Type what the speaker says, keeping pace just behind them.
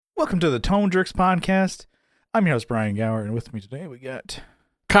Welcome to the Tone Jerks podcast. I'm your host, Brian Gower, and with me today we got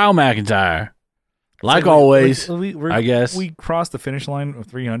Kyle McIntyre. Like always, I guess. We crossed the finish line of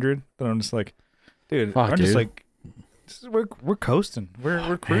 300, but I'm just like, dude, just like, we're coasting.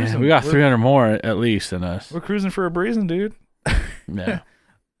 We're cruising. Man, we got 300 more at least than us. We're cruising for a breezing, dude. Yeah.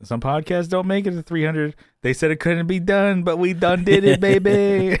 Some podcasts don't make it to 300. They said it couldn't be done, but we done did it,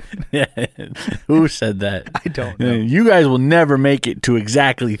 baby. Yeah. Who said that? I don't know. You guys will never make it to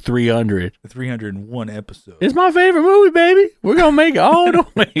exactly 300. The 301 episode. It's my favorite movie, baby. We're going to make it. Oh,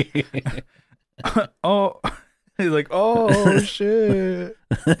 don't make it. Oh, he's like, oh, shit.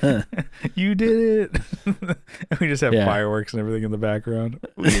 You did it. We just have fireworks and everything in the background.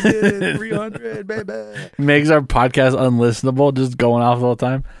 We did it. 300, baby. Makes our podcast unlistenable, just going off all the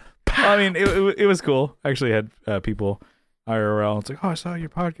time. I mean, it was cool. I actually had people IRL. It's like, oh, I saw your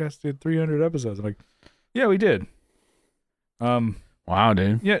podcast did 300 episodes. I'm like, yeah, we did. Wow,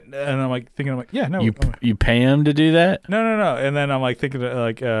 dude. Yeah, and I'm like, yeah, no. You pay him to do that? No. And then I'm like thinking,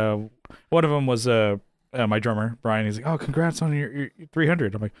 one of them was my drummer, Brian. He's like, oh, congrats on your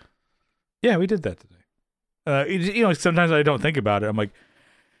 300. I'm like, yeah, we did that today. Sometimes I don't think about it. I'm like,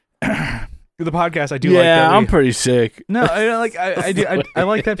 the podcast, I do like that. Yeah, I'm pretty sick. No, I do. I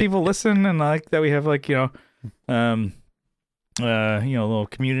like that people listen, and I like that we have a little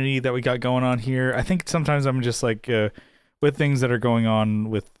community that we got going on here. I think sometimes I'm just like, with things that are going on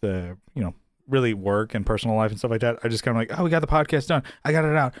with, really work and personal life and stuff like that, I just kind of like, oh, we got the podcast done. I got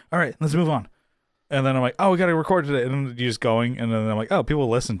it out. All right, let's move on. And then I'm like, oh, we got to record today. And then you're just going. And then I'm like, oh, people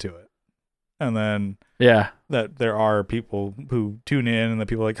listen to it. And then that there are people who tune in and that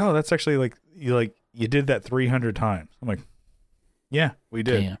people are like, oh, that's actually you did that 300 times. I'm like, yeah, we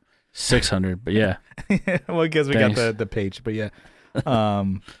did. Damn. 600, but yeah. Well, I guess we got the page, but yeah.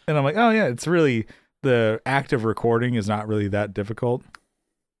 And I'm like, oh, yeah, it's really, the act of recording is not really that difficult.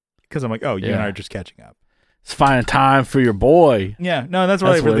 Because I'm like, oh, you and I are just catching up. It's finding time for your boy. Yeah, no, that's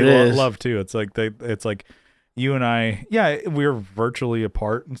what I really love too. It's like you and I, we're virtually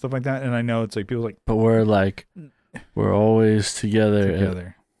apart and stuff like that. And I know it's like people like, but we're always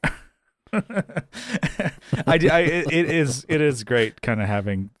together. It is great kind of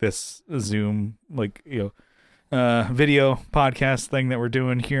having this Zoom video podcast thing that we're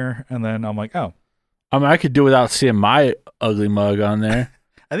doing here. And then I'm like, oh, I mean, I could do without seeing my ugly mug on there.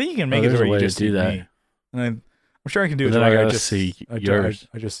 I think you can make it where you just do that. Me. And I'm sure I can do it. I just see yours.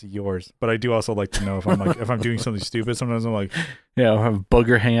 I just see yours, but I do also like to know if I'm doing something stupid. Sometimes I'm like, yeah, I'll have a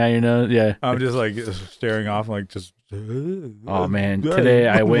booger hang out your nose. Yeah, I'm just like staring off, like just. Oh man, today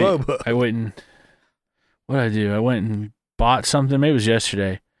I went and what did I do? I went and bought something. Maybe it was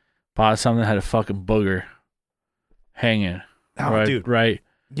yesterday. Bought something that had a fucking booger hanging. Oh, right, dude, right,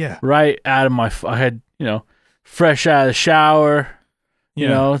 yeah, right out of my. I had fresh out of the shower.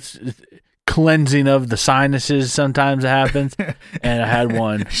 It's cleansing of the sinuses. Sometimes it happens, and I had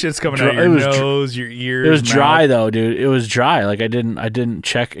one. Shit's coming out of your nose, your ears. It was dry though, dude. It was dry. Like I didn't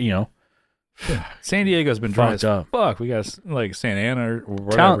check. San Diego's been dry as fuck. We got like Santa Ana or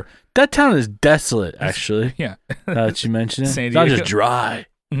whatever. That town is desolate, actually. Yeah, now that you mentioned it, San Diego. It's not just dry.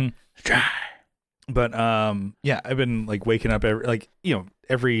 Mm-hmm. It's dry. But I've been like waking up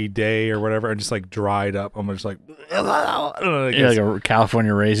every day or whatever, and just like dried up. I'm just like, like a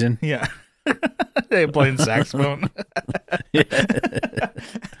California raisin. Yeah, they playing saxophone.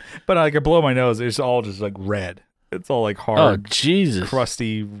 But I blow my nose. It's all just like red. It's all like hard,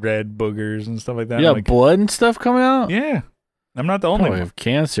 crusty red boogers and stuff like that. Yeah, blood and stuff coming out. Yeah, I'm not the only one. I have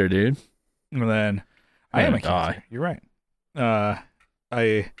cancer, dude. And then I am a cancer. You're right.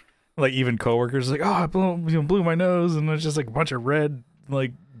 I. Like even coworkers like, oh, I blew my nose, and it's just like a bunch of red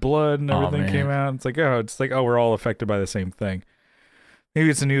like blood and everything came out. It's like, we're all affected by the same thing. Maybe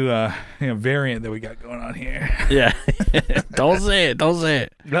it's a new variant that we got going on here. Yeah, don't say it.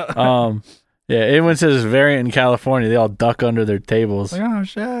 Yeah, anyone says variant in California, they all duck under their tables. Like, oh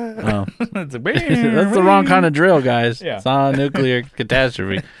shit, that's the wrong kind of drill, guys. Yeah. It's not a nuclear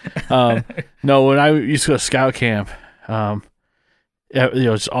catastrophe. No, when I used to go to scout camp,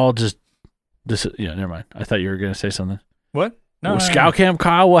 it's all just this. Yeah, never mind. I thought you were going to say something. What? No, Scout Camp,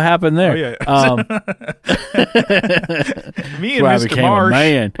 Kyle. What happened there? Oh, yeah. Me and Mr. Marsh,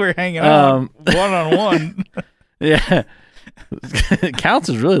 we're hanging out one-on-one. Yeah.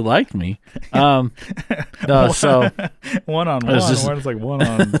 Counselors really liked me. No, so one-on-one. It's like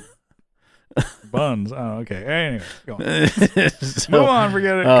one-on buns. Oh, okay. Anyway, go on. So, move on.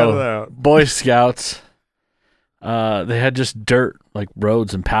 Forget it. Cut it out. Boy Scouts. They had just dirt, like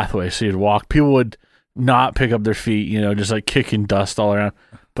roads and pathways, so you'd walk. People would not pick up their feet, just like kicking dust all around.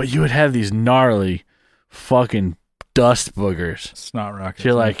 But you would have these gnarly fucking dust boogers. Snot rockets.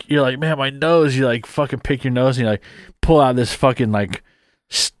 You're like, man, my nose. You like fucking pick your nose and you like pull out this fucking like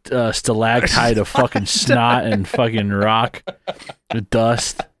stalactite of fucking snot and fucking rock with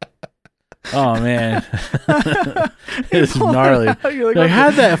dust. Oh man, it's gnarly. Like,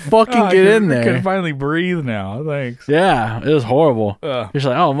 how'd that fucking get in there? I can finally breathe now. Thanks. Yeah, it was horrible. He's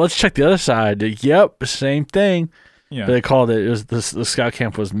like, oh, let's check the other side. Yep, same thing. Yeah. But they called it. It was the scout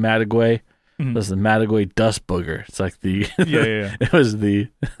camp was Mattagway. It was the Mattagway dust booger. It's like the It was the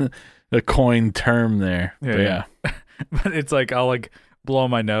coined term there. Yeah. But it's like I'll like blow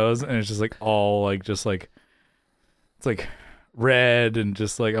my nose and it's just like all like just like it's like red and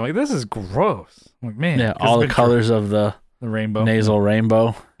just like I'm like, this is gross. I'm like, man. Yeah, all the colors of the rainbow. Nasal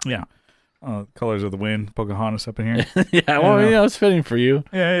rainbow. Yeah. Colors of the wind, Pocahontas up in here. Yeah, well, yeah, it's fitting for you.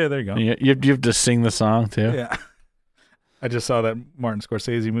 Yeah, there you go. You have to sing the song too. Yeah. I just saw that Martin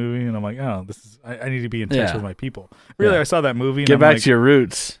Scorsese movie, and I'm like, oh, this is. I need to be in touch with my people. Really, I saw that movie. And Get back to your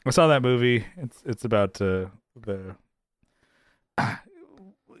roots. I saw that movie. It's about the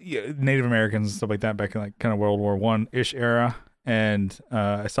Native Americans and stuff like that back in like kind of World War I-ish era, and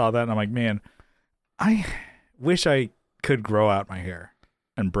I saw that, and I'm like, man, I wish I could grow out my hair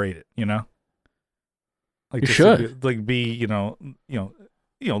and braid it. You know, like you should like be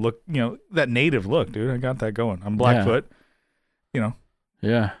look that native look, dude. I got that going. I'm Blackfoot.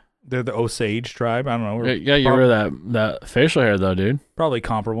 Yeah. They're the Osage tribe. I don't know. Yeah, you wear that facial hair though, dude. Probably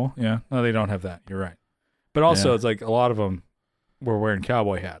comparable. Yeah. No, they don't have that. You're right. But also, it's like a lot of them were wearing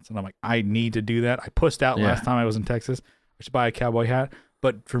cowboy hats, and I'm like, I need to do that. I pushed out last time I was in Texas. I should buy a cowboy hat.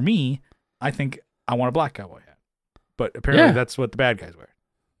 But for me, I think I want a black cowboy hat. But apparently, that's what the bad guys wear.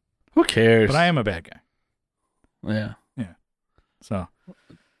 Who cares? But I am a bad guy. Yeah. Yeah. So.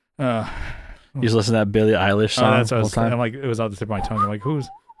 You just listen to that Billie Eilish song that's what the whole time? I'm like, it was on the tip of my tongue. I'm like, who's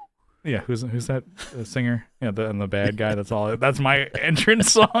that singer? Yeah, the bad guy. That's my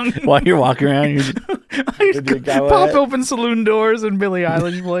entrance song. While you're walking around, I just pop open saloon doors and Billie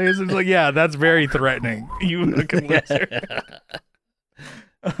Eilish plays. It's like, yeah, that's very threatening. You fucking loser.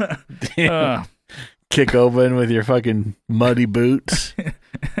 Kick open with your fucking muddy boots.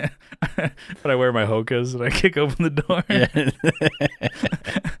 But I wear my hokas and I kick open the door.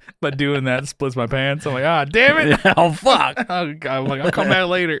 But doing that splits my pants. I'm like, damn it. Oh, fuck. I'm like, I'll come back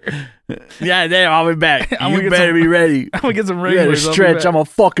later. Yeah, damn, I'll be back. You better be ready. I'm going to get some You gotta stretch. I'm going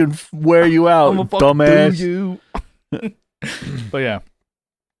to fucking wear you out, I'm gonna dumbass. You. But yeah,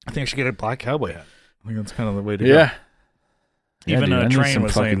 I think I should get a black cowboy hat. I think that's kind of the way to go. Even a train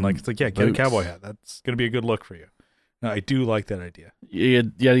was saying, like, it's like, get a cowboy hat. That's going to be a good look for you. No, I do like that idea. You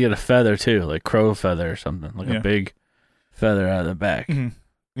got to get a feather, too, like crow feather or something, like a big feather out of the back. Mm-hmm.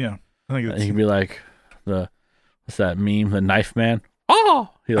 Yeah. I think you can be like what's that meme, the knife man? Oh!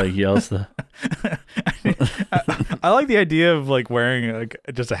 He like yells the... I like the idea of like wearing like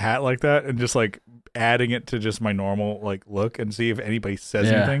just a hat like that and just like adding it to just my normal like look and see if anybody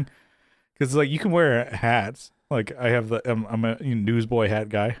says anything. Because like you can wear hats. Like I have I'm a newsboy hat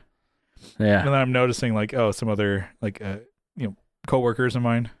guy. Yeah. And then I'm noticing like, some other like coworkers of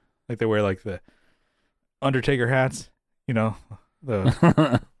mine, like they wear like the Undertaker hats, the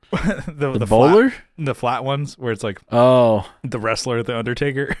the bowler? The flat ones where it's like the wrestler, the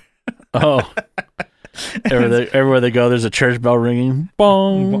Undertaker. Everywhere they go, there's a church bell ringing.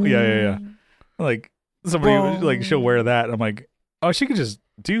 Boom. Yeah. Like somebody like she'll wear that. I'm like, she could just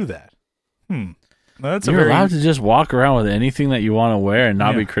do that. You're allowed to just walk around with anything that you want to wear and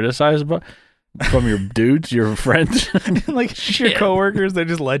not be criticized about from your dudes, your friends. Like your coworkers, they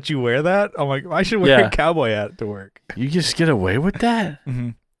just let you wear that. I'm like, I should wear a cowboy hat to work. You just get away with that? Mm-hmm.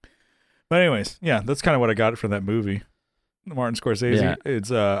 But anyways, that's kind of what I got from that movie, Martin Scorsese. Yeah.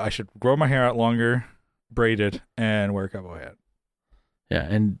 It's I should grow my hair out longer, braid it, and wear a cowboy hat. Yeah,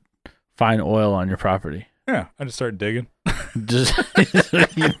 and find oil on your property. Yeah, I just start digging. I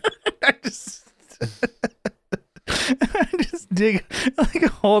just dig like a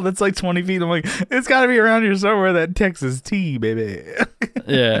hole that's like 20 feet. I'm like, it's got to be around here somewhere. That Texas tea, baby.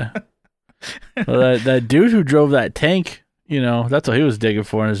 Yeah. Well, that dude who drove that tank, that's what he was digging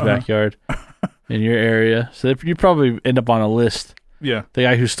for in his backyard in your area. So you probably end up on a list. Yeah. The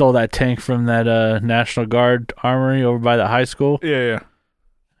guy who stole that tank from that National Guard armory over by the high school. Yeah.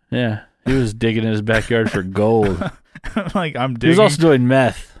 Yeah. He was digging in his backyard for gold. Like I'm digging. He was also doing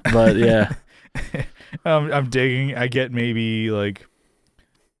meth, but yeah. I'm digging. I get maybe like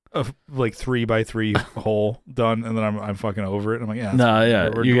a 3x3 hole done, and then I'm fucking over it. I'm like,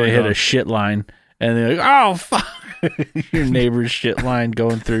 you're gonna hit a shit line, and they're like, oh fuck, your neighbor's shit line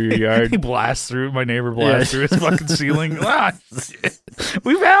going through your yard. He blasts through. My neighbor blasts through his fucking ceiling.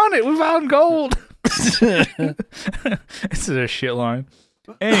 We found it. We found gold. This is a shit line.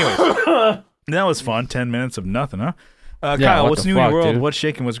 Anyways, that was fun. 10 minutes of nothing, huh? Kyle, what's new in your world? Dude? What's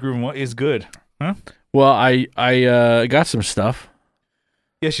shaking? What's grooving? What is good? Huh? Well, I got some stuff.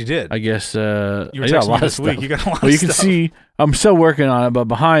 Yes, you did. I guess you were I got a lot of week. stuff. You got a lot well, of you can see I'm still working on it, but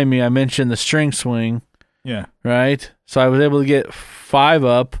behind me I mentioned the string swing. Yeah. Right? So I was able to get 5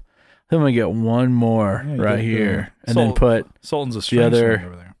 up. Then I'm going to get one more right here. And then put Sultan's a the string other swing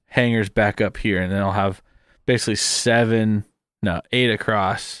over there. hangers back up here. And then I'll have basically 8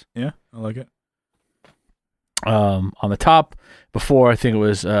 across. Yeah, I like it. On the top. Before, I think it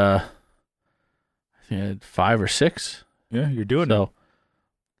was I had 5 or 6. Yeah, you're doing it. So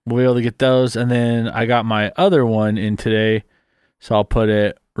we'll be able to get those. And then I got my other one in today. So I'll put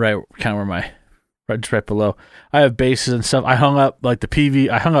it right kind of where just right below. I have bases and stuff. I hung up like the PV.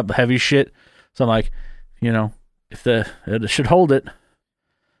 I hung up heavy shit. So I'm like, if it should hold it.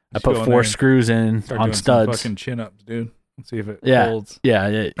 I put 4 screws in on studs. Fucking chin ups, dude. Let's see if it holds.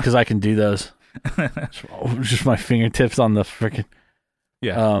 Yeah, because I can do those. Just my fingertips on the freaking.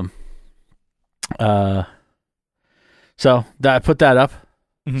 Yeah. So I put that up.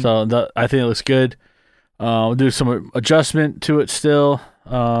 Mm-hmm. So I think it looks good. We'll do some adjustment to it still.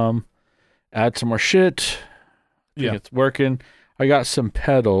 Add some more shit. I think it's working. I got some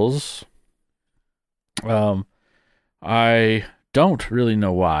pedals. I don't really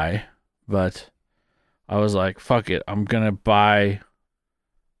know why, but I was like, fuck it. I'm going to buy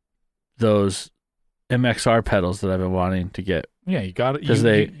those MXR pedals that I've been wanting to get. Yeah, you got it.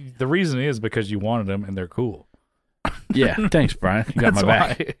 The reason is because you wanted them and they're cool. Yeah, thanks, Brian. You got my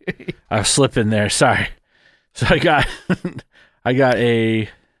back. I was slipping there. Sorry. So I got a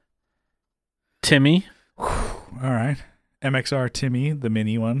Timmy. All right. MXR Timmy, the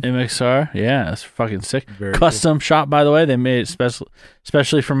mini one. MXR. Yeah, that's fucking sick. Very Custom shop, by the way. They made it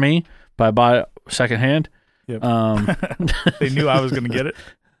especially for me, but I bought it secondhand. Yep. They knew I was going to get it.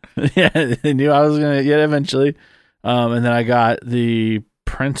 Yeah, they knew I was going to get it eventually. And then I got the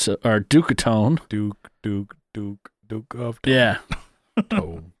Prince or Duke-a-tone. Duke of Tone. Yeah.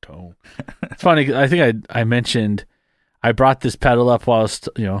 Tone. It's funny. I think I mentioned I brought this pedal up while I was,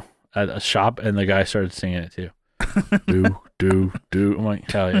 at a shop, and the guy started singing it too. do. I'm like,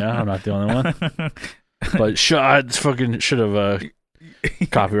 hell yeah, I'm not the only one. But I fucking should have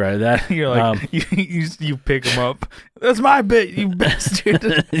copyrighted that. You're like, you pick him up. That's my bit, you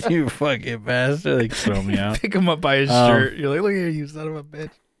bastard. You fucking bastard. Like, throw me out. Pick him up by his shirt. You're like, look here, you son of a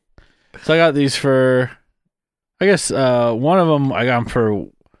bitch. So I got these for, I guess, one of them I got them for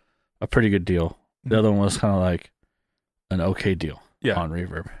a pretty good deal. The other one was kind of like an okay deal on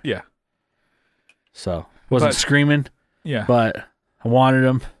Reverb. Yeah. So wasn't screaming. Yeah. But I wanted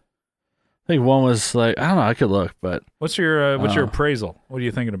them. I think one was like, I don't know, I could look, but what's your appraisal? What are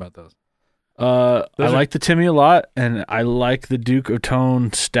you thinking about those? I like the Timmy a lot, and I like the Duke of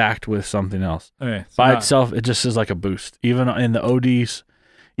Tone stacked with something else. Okay, so by itself, it just is like a boost. Even in the ODs,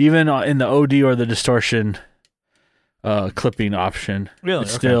 even in the OD or the distortion clipping option, really, it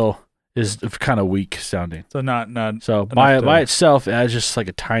still is kind of weak sounding. So not so by itself, it adds just like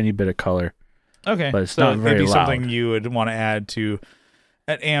a tiny bit of color. Okay, but it's not very maybe loud. Something you would want to add to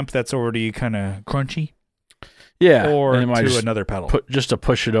an amp that's already kind of crunchy. Yeah, or to another pedal, just to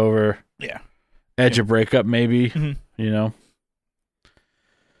push it over. Yeah, edge of breakup maybe. Mm-hmm.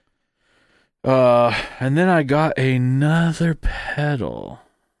 And then I got another pedal.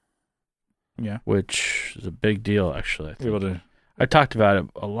 Yeah, which is a big deal actually. I talked about it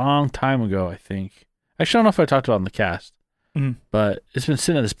a long time ago. I think. Actually, I don't know if I talked about it on the cast. Mm-hmm. But it's been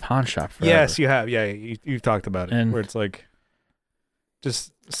sitting at this pawn shop forever. Yes, you have. Yeah, you've talked about it. And where it's like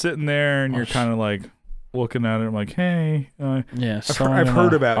just sitting there and you're kind of like looking at it. I'm like, hey, I've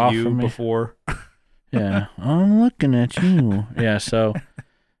heard about you before. Yeah, I'm looking at you. Yeah, so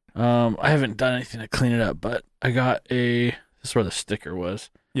I haven't done anything to clean it up, but I got this is where the sticker was.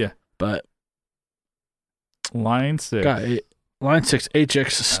 Yeah. But Line 6. Got a Line 6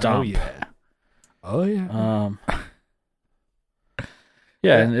 HX Stomp. Oh, yeah.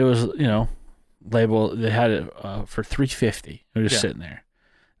 Yeah, and it was, labeled, they had it for $350. It was just sitting there.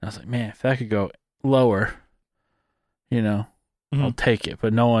 And I was like, man, if that could go lower, I'll take it.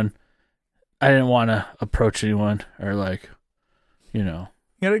 But I didn't want to approach anyone or You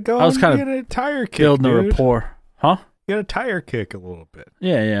gotta go I was kind get a tire kick, building dude. a rapport. Huh? You gotta tire kick a little bit.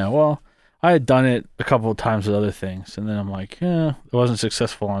 Yeah. Well, I had done it a couple of times with other things. And then I'm like, it wasn't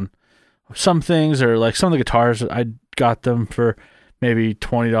successful on some things or like some of the guitars. I got them for maybe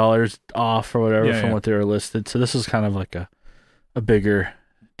 $20 off or whatever from what they were listed. So this is kind of like a bigger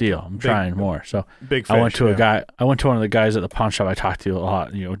deal. I'm trying more. So big fish, I went to a guy. I went to one of the guys at the pawn shop I talked to a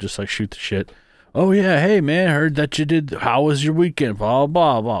lot. Just like shoot the shit oh yeah, hey man, heard that you did. How was your weekend? Blah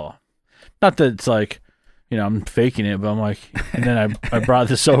blah blah. Not that it's like, I'm faking it, but I'm like, and then I brought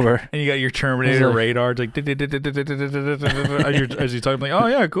this over. And you got your Terminator radar. It's like, as you talk, like, oh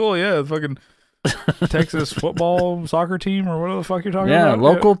yeah, cool, yeah, fucking Texas football soccer team or whatever the fuck you're talking about. Yeah,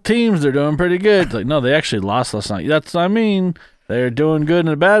 local teams, they're doing pretty good. It's like, no, they actually lost last night. That's what I mean. They're doing good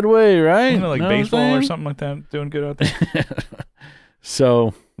in a bad way, right? Like baseball or something like that, doing good out there.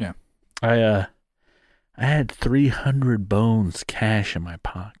 So yeah, I had 300 bones cash in my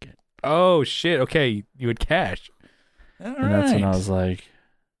pocket. Oh shit! Okay, you had cash. All and that's when I was like,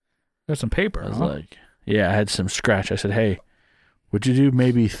 "There's some paper." I was like, "Yeah, I had some scratch." I said, "Hey, would you do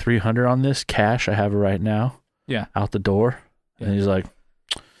maybe 300 on this cash? I have it right now." Yeah. Out the door, and he's like,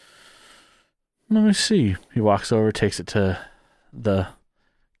 "Let me see." He walks over, takes it to the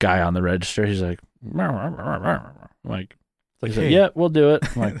guy on the register. He's like, I'm like, hey. "Yeah, we'll do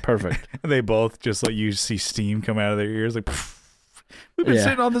it." I'm like, "Perfect." They both just like you see steam come out of their ears, like. We've been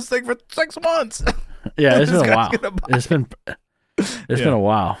sitting on this thing for 6 months. Yeah, it's been a while. It's been a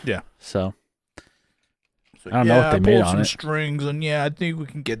while. Yeah. So I don't know what they made on it. Strings, and I think we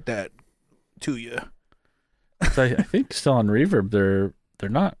can get that to you. So I think still on Reverb,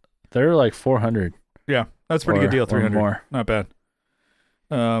 they're like 400. Yeah, that's a pretty good deal. 300, more. Not bad.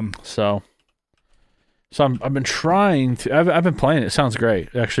 So I've been trying to. I've been playing it. It sounds great.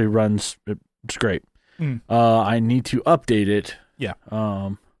 It actually runs. It's great. I need to update it. Yeah.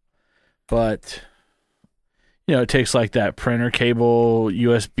 But it takes like that printer cable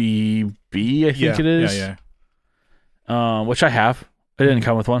USB-B, I think it is. Yeah. Which I have. It didn't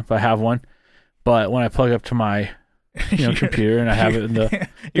come with one, but I have one. But when I plug up to my computer and I have it in the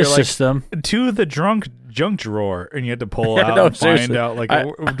system. To the junk drawer, and you had to pull out and find out, like,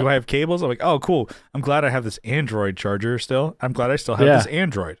 do I have cables? I'm like, oh, cool. I'm glad I have this Android charger still. I'm glad I still have this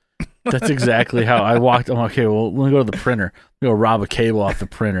Android. That's exactly how I walked. I'm like, okay, well, let me go to the printer. Let me go rob a cable off the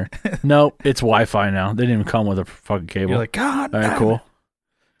printer. Nope, it's Wi-Fi now. They didn't even come with a fucking cable. You're like, God. All right, cool.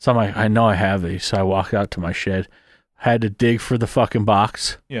 So I'm like, I know I have these. So I walked out to my shed. Had to dig for the fucking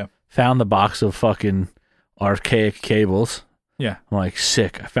box. Yeah. Found the box of fucking archaic cables. Yeah. I'm like,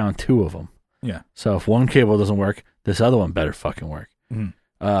 sick. I found 2 of them. Yeah. So if one cable doesn't work, this other one better fucking work.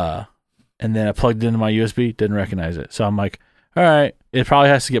 Mm-hmm. And then I plugged it into my USB. Didn't recognize it. So I'm like, all right, it probably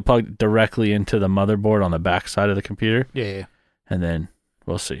has to get plugged directly into the motherboard on the back side of the computer. Yeah. And then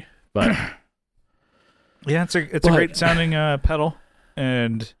we'll see. But yeah, it's a great sounding pedal,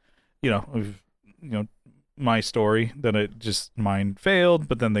 and my story that mine failed,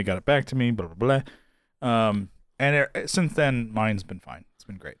 but then they got it back to me. Blah blah blah. And since then, mine's been fine. It's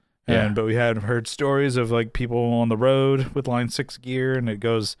been great. Yeah. But we had heard stories of like people on the road with Line 6 gear, and it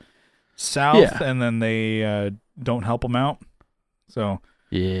goes south, and then they don't help them out. So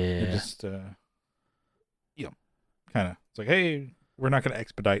it just kind of, it's like, hey, we're not going to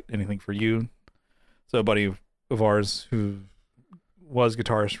expedite anything for you. So a buddy of ours who was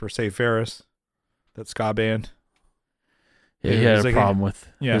guitarist for Save Ferris, that ska band. Yeah, he had a problem with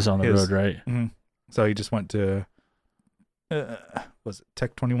his on the road, right? Mm-hmm. So he just went to was it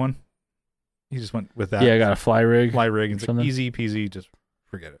Tech 21? He just went with that. Yeah, I got a fly rig. And it's like easy peasy, just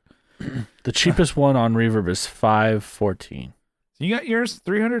forget it. The cheapest one on Reverb is $514. You got yours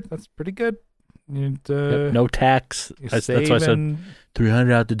 300. That's pretty good. And, no tax. That's why I said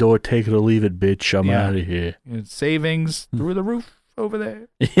 300 out the door. Take it or leave it, bitch. I'm out of here. Savings through the roof over there.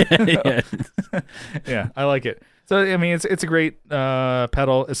 Yeah. Yeah, I like it. So I mean, it's a great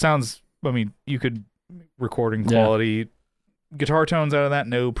pedal. It sounds. I mean, you could recording quality, guitar tones out of that,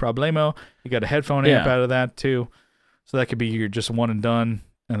 no problemo. You got a headphone amp out of that too, so that could be your just one and done.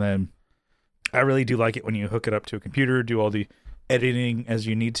 And then I really do like it when you hook it up to a computer, do all the editing as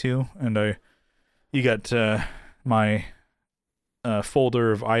you need to, and you got my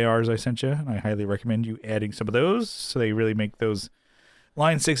folder of IRs I sent you, and I highly recommend you adding some of those, so they really make those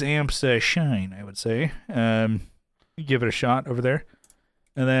Line 6 amps shine, I would say. Give it a shot over there.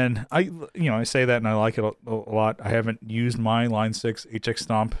 And then I say that and I like it a lot. I haven't used my Line 6 HX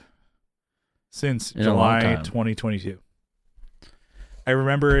Stomp since July 2022. I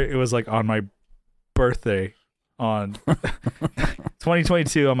remember it was like on my birthday on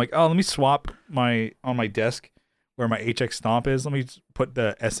 2022. I'm like, oh, let me swap on my desk where my HX Stomp is. Let me put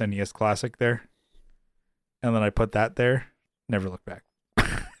the SNES Classic there. And then I put that there. Never look back.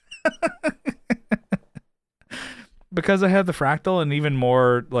 Because I have the Fractal, and even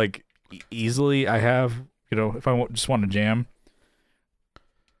more like easily I have, if I just want to jam,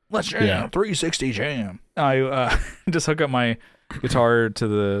 let's jam, 360 jam. I just hook up my guitar to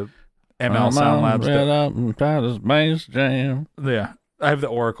the ML Sound Labs. Jam. Yeah, I have the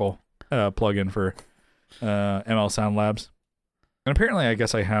Oracle, plug-in for ML Sound Labs. And apparently, I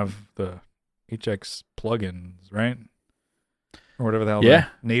guess I have the HX plugins, right? Or whatever the hell. Yeah.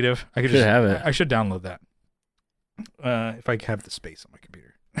 Native. I could Should have it. I should download that. If I have the space on my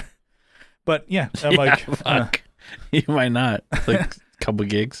computer. But yeah, I'm fuck. You might not. It's like a couple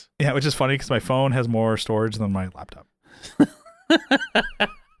gigs. Yeah, which is funny because my phone has more storage than my laptop.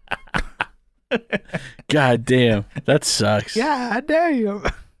 God damn. That sucks. God damn.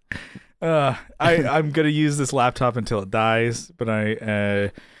 I'm gonna use this laptop until it dies, but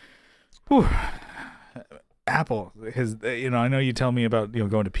Apple has, I know you tell me about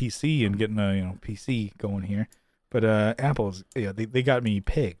going to PC and getting a PC going here, but Apple's they got me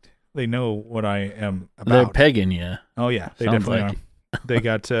pegged. They know what I am about. They're pegging you. Oh yeah, they Sounds definitely like are. They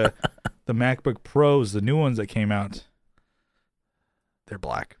got the MacBook Pros, the new ones that came out. They're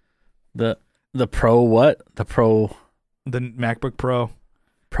black. The Pro what? The MacBook Pro.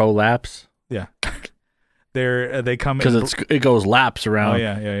 Prolapse. Yeah. They come because it goes laps around.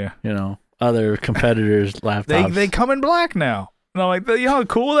 Oh yeah. Other competitors' laptops. They come in black now. And I'm like, you know how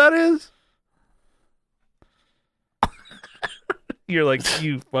cool that is? You're like,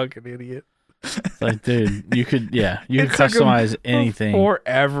 you fucking idiot. It's like, dude, you could customize anything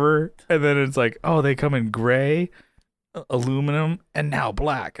forever, and then it's like, oh, they come in gray, aluminum, and now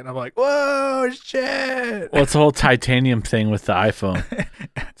black, and I'm like, whoa, shit. Well, it's the whole titanium thing with the iPhone.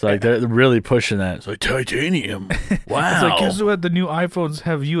 It's like they're really pushing that. It's like titanium. Wow. It's like, guess what? The new iPhones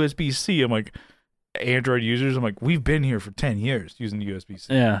have USB-C. I'm like, Android users. I'm like, we've been here for 10 years using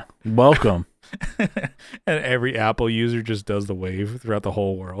USB-C. Yeah, welcome. And every Apple user just does the wave throughout the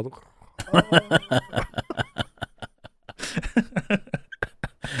whole world.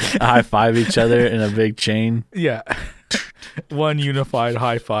 High five each other in a big chain. Yeah. One unified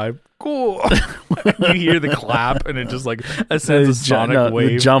high five. Cool. You hear the clap and it just like sends a sonic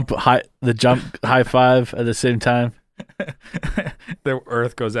wave. The jump high five at the same time. The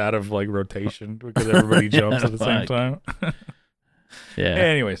Earth goes out of like rotation because everybody jumps at the same time. Yeah.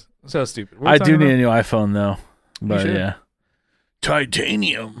 Anyways, so stupid. I do need a new iPhone though. But yeah.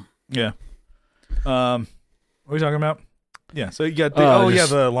 Titanium. Yeah. What are we talking about? Yeah. So you got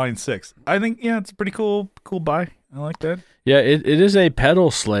the Line 6. I think it's a pretty cool buy. I like that. Yeah, it is a pedal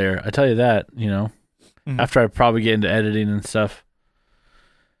slayer. I tell you that. Mm-hmm. After I probably get into editing and stuff,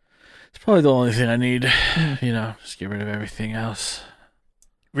 it's probably the only thing I need. Just get rid of everything else.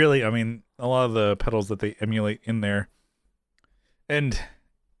 Really, I mean, a lot of the pedals that they emulate in there and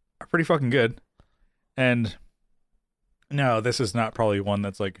are pretty fucking good. And no, this is not probably one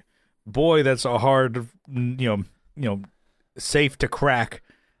that's like, boy, that's a hard, safe to crack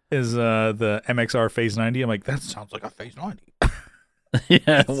is the MXR Phase 90. I'm like, that sounds like a Phase 90.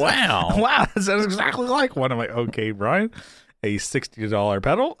 Yeah, wow. Wow, that sounds exactly like one. I'm like, okay, Brian, a $60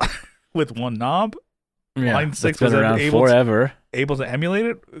 pedal with one knob. Yeah, Line 6 been was around able forever. Able to emulate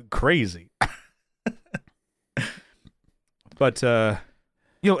it? Crazy. But, not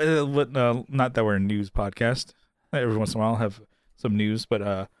that we're a news podcast. Every once in a while have some news,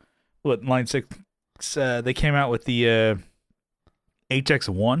 but Line 6, they came out with the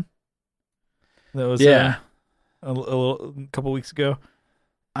HX1. That was a couple weeks ago.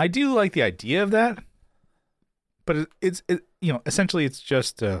 I do like the idea of that, but it's essentially it's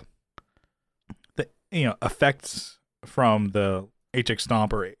just the effects from the HX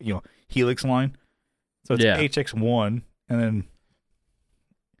Stomp or Helix line. So it's HX1, and then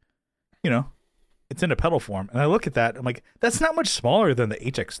it's in a pedal form. And I look at that, I'm like, that's not much smaller than the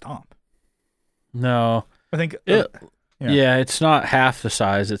HX Stomp. No, I think it's not half the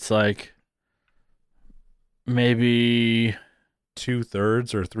size. It's like maybe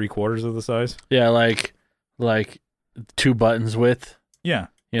 2/3 or 3/4 of the size. Yeah, like 2 buttons width. Yeah,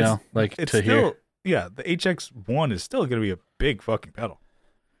 it's still here. Yeah, the HX1 is still going to be a big fucking pedal.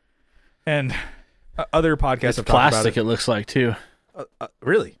 And other podcasts have talked about it. It looks like too.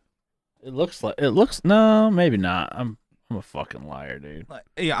 Really? It looks no, maybe not. I'm a fucking liar, dude.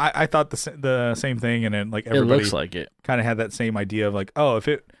 Yeah, I thought the same thing, and then like everybody it looks like it. Kind of had that same idea of like, oh, if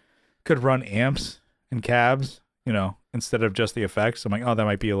it could run amps and cabs, instead of just the effects, I'm like, oh, that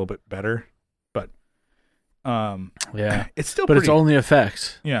might be a little bit better. But yeah, it's still, but it's only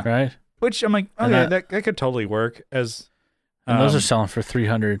effects. Yeah, right. Which I'm like, okay, that could totally work as. And those are selling for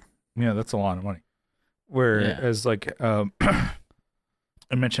 $300. Yeah, that's a lot of money. Whereas like I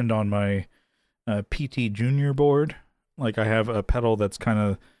mentioned on my PT Junior board, like I have a pedal that's kind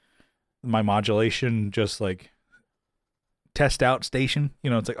of my modulation, just like test out station.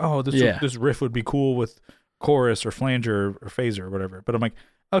 It's like, oh, this riff would be cool with chorus or flanger or phaser or whatever. But I'm like,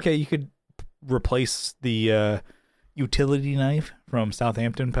 okay, you could replace the utility knife from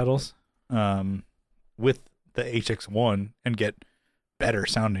Southampton pedals with the HX1 and get better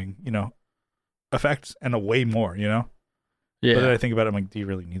sounding, effects and a way more, Yeah. But then I think about it, I'm like, do you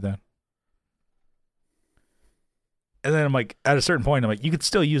really need that? And then I'm like, at a certain point, I'm like, you could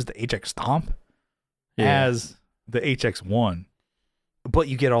still use the HX Stomp as the HX1, but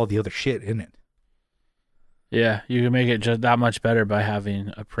you get all the other shit in it. Yeah, you can make it just that much better by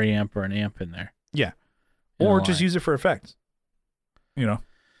having a preamp or an amp in there. Yeah. Or just use it for effects.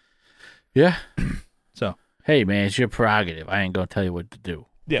 Yeah. So. Hey, man, it's your prerogative. I ain't going to tell you what to do.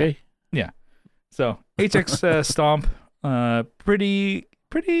 Yeah. Okay? Yeah. So, HX Stomp, pretty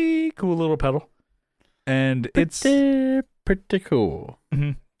cool little pedal. And it's pretty cool.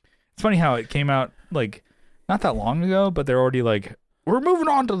 Mm-hmm. It's funny how it came out, like, not that long ago, but they're already like, we're moving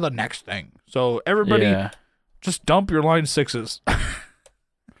on to the next thing. So, everybody just dump your line 6s.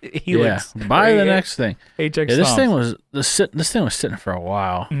 Helix. Yeah, buy the next thing. HX this Stomps. thing was sitting for a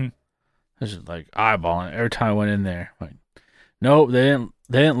while. Mm-hmm. I was just like eyeballing it every time I went in there. Like, nope, they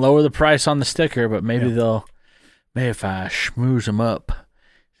didn't lower the price on the sticker, but maybe maybe if I schmooze them up,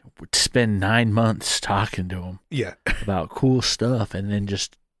 would spend 9 months talking to them about cool stuff, and then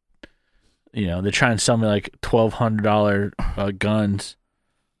just they try and sell me like $1,200 guns,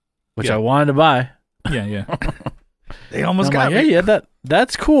 which I wanted to buy. Yeah. They almost got like, me. Hey,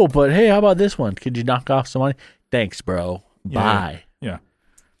 that's cool, but hey, how about this one? Could you knock off some money? Thanks, bro. Bye. Yeah.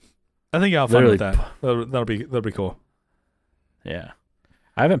 I think I'll have fun with that. That'll be cool. Yeah.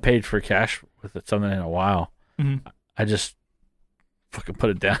 I haven't paid for cash with something in a while. Mm-hmm. I just fucking put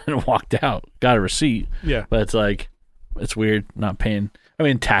it down and walked out. Got a receipt. Yeah. But it's like, it's weird not paying. I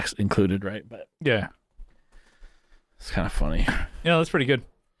mean, tax included, right? But yeah. It's kind of funny. Yeah, that's pretty good.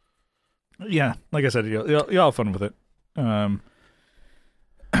 Yeah, like I said, you'll have fun with it. Because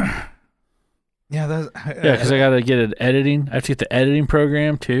I gotta get it editing. I have to get the editing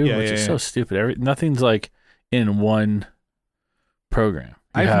program too, which is so stupid. Nothing's like in one program.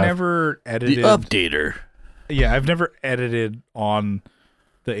 I've never edited the updater. Yeah, I've never edited on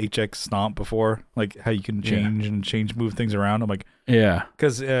the HX Stomp before, like how you can move things around. I'm like,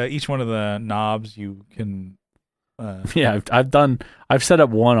 because each one of the knobs you can. I've set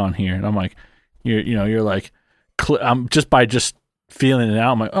up one on here, and I'm like, you're like, I'm just feeling it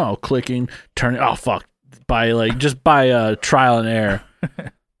out. I'm like, oh, clicking, turning. Oh fuck, by trial and error.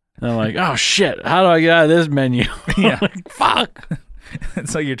 And I'm like, oh shit, how do I get out of this menu? Yeah, like, fuck.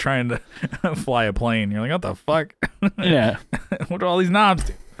 It's like you're trying to fly a plane. You're like, what the fuck? Yeah. What do all these knobs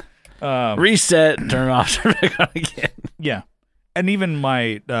do? Reset, turn it off, turn it back on again. Yeah, and even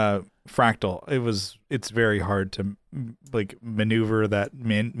my fractal, it's very hard to like maneuver that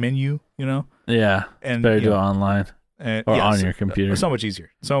menu. Yeah, and better do it online or on your computer. So much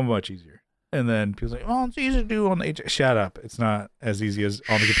easier. And then people's like, "Oh, it's easy to do on the HX." Shut up! It's not as easy as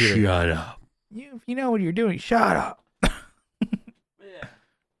on the computer. Shut up! You know what you're doing. Shut up!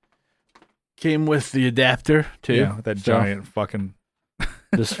 Came with the adapter too. Yeah, with that giant fucking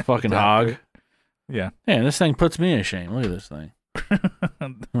this fucking hog. Yeah. Man, this thing puts me in shame. Look at this thing.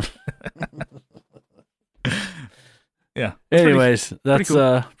 Yeah. Anyways, that's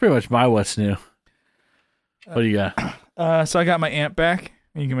cool. Pretty much my what's new. What do you got? So I got my amp back.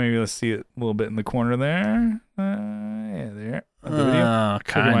 You can maybe let's see it a little bit in the corner there. There. The video.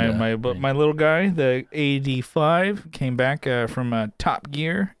 Kinda. My little guy, the AD5, came back from Top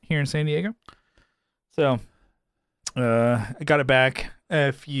Gear here in San Diego. So I got it back.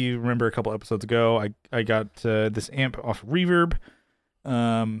 If you remember a couple episodes ago, I got this amp off Reverb.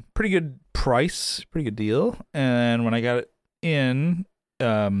 Pretty good price, pretty good deal. And when I got it in,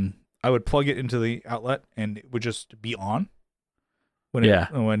 I would plug it into the outlet and it would just be on when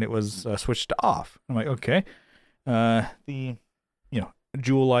it was switched to off. I'm like, okay. The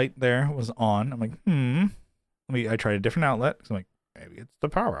jewel light there was on. I'm like, I tried a different outlet. So I'm like, maybe it's the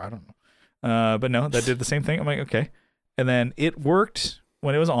power. I don't know. But no, that did the same thing. I'm like, okay. And then it worked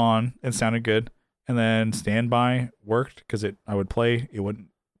when it was on. It sounded good. And then standby worked because I would play. It wouldn't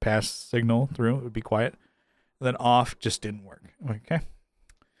pass signal through. It would be quiet. And then off just didn't work. I'm like, okay.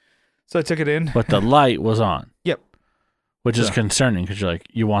 So I took it in. But the light was on. Yep. Which is concerning because you're like,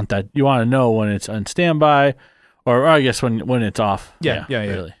 you want to know when it's on standby or I guess when it's off. Yeah.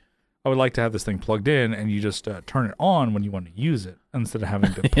 Really. I would like to have this thing plugged in and you just turn it on when you want to use it instead of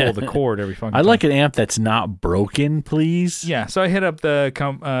having to pull the cord every fucking time. I'd like an amp that's not broken, please. Yeah, so I hit up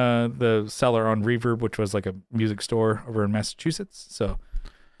the seller on Reverb, which was like a music store over in Massachusetts. So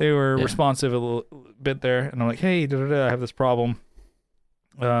they were responsive a little bit there. And I'm like, hey, I have this problem.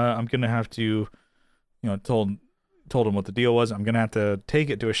 I'm going to have to, told them what the deal was. I'm going to have to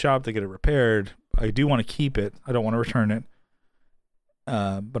take it to a shop to get it repaired. I do want to keep it. I don't want to return it.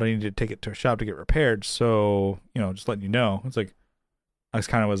 but I needed to take it to a shop to get repaired. So, just letting you know, it's like,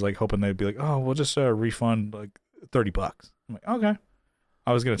 I was like hoping they'd be like, oh, we'll just refund like $30. I'm like, okay.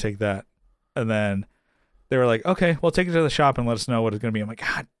 I was going to take that. And then they were like, okay, well, take it to the shop and let us know what it's going to be. I'm like,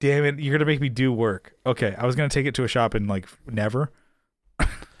 God damn it. You're going to make me do work. Okay. I was going to take it to a shop and like never.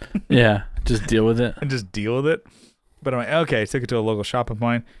 Yeah. Just deal with it. And just deal with it. But I'm like, okay. I took it to a local shop of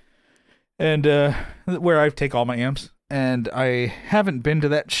mine and where I take all my amps. And I haven't been to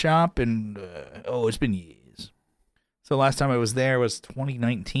that shop in, it's been years. So last time I was there was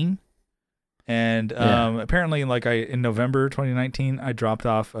 2019. And apparently, like in November 2019, I dropped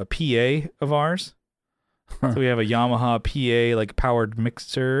off a PA of ours. So we have a Yamaha PA, like powered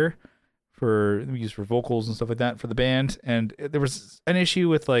mixer we use for vocals and stuff like that for the band. And there was an issue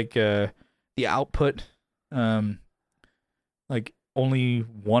with like the output. Like only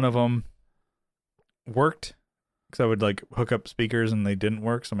one of them worked because I would like hook up speakers and they didn't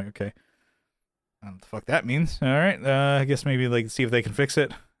work. So I'm like, okay, I don't know what the fuck that means. All right, I guess maybe like see if they can fix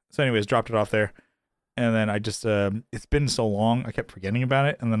it. So anyways, dropped it off there. And then I just, it's been so long, I kept forgetting about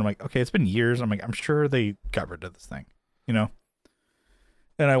it. And then I'm like, okay, it's been years. I'm like, I'm sure they got rid of this thing, And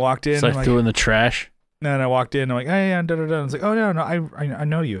I walked in. It's like doing the trash. And then I walked in. I'm like, oh, yeah, da da da. I was like, oh, no, I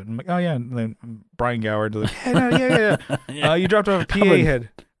know you. And I'm like, oh, yeah. And then Brian Goward, like, hey, no, yeah. You dropped off a PA head,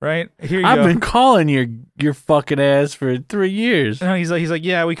 right? Here you go. I've been calling your fucking ass for 3 years. No, he's like,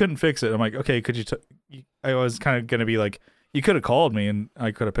 yeah, we couldn't fix it. I'm like, okay, could you? I was kind of gonna be like, you could have called me and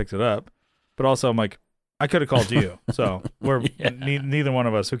I could have picked it up. But also, I'm like, I could have called you. So we're neither one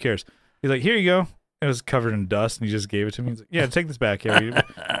of us. Who cares? He's like, here you go. It was covered in dust, and he just gave it to me. He's like, yeah, take this back. Yeah,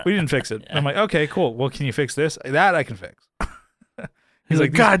 we didn't fix it. I'm like, okay, cool. Well, can you fix this? That I can fix. He's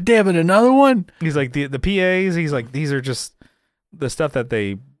like, God damn it, another one? He's like, the PAs, he's like, these are just the stuff that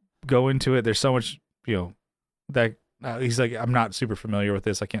they go into it. There's so much, that he's like, I'm not super familiar with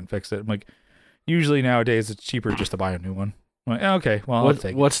this. I can't fix it. I'm like, usually nowadays it's cheaper just to buy a new one. I'm like, okay, well, I'll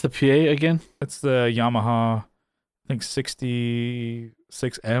take it. What's the PA again? It's the Yamaha, I think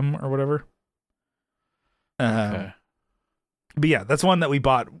 66M or whatever. Okay. But yeah, that's one that we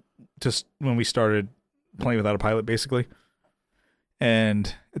bought just when we started playing without a pilot, basically.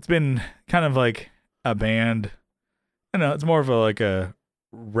 And it's been kind of like a band. I don't know, it's more of a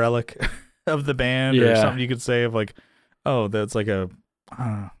relic of the band or something you could say of like, oh, that's like I'm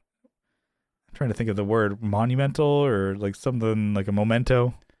trying to think of the word, monumental or like something like a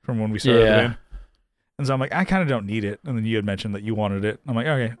memento from when we started the band. And so I'm like, I kind of don't need it. And then you had mentioned that you wanted it. I'm like,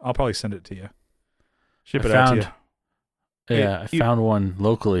 okay, I'll probably send it to you. Ship it out to you. Yeah, I found one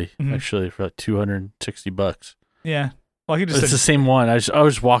locally actually for like $260. Yeah. Well, he just it's the same one. I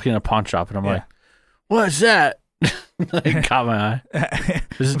was walking in a pawn shop and I'm like, what's that? It caught my eye. I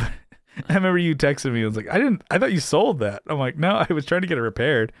remember you texted me. I was like, I thought you sold that. I'm like, no, I was trying to get it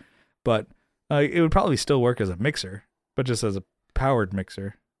repaired, but it would probably still work as a mixer, but just as a powered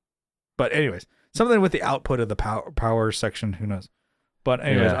mixer. But anyways, something with the output of the power section, who knows? But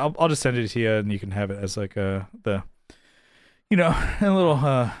anyways, I'll just send it to you and you can have it as like a little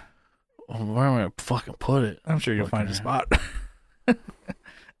where am I gonna fucking put it? I'm sure you'll find a spot.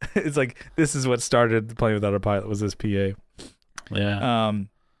 It's like, this is what started Playing Without a Pilot, was this PA. Yeah.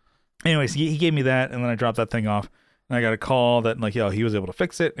 Anyways, he gave me that, and then I dropped that thing off, and I got a call that like, he was able to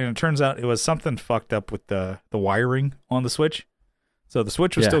fix it, and it turns out it was something fucked up with the wiring on the switch. So the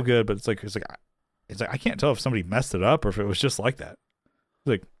switch was still good, but it's like I can't tell if somebody messed it up or if it was just like that. It's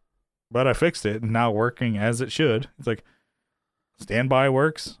like, but I fixed it, and now working as it should. It's like, standby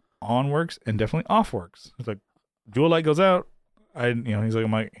works, on works, and definitely off works. It's like, dual light goes out. He's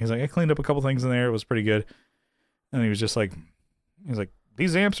like, I cleaned up a couple things in there. It was pretty good. And he was like,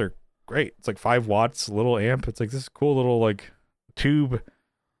 these amps are great. It's like 5 watts, little amp. It's like this cool little like tube,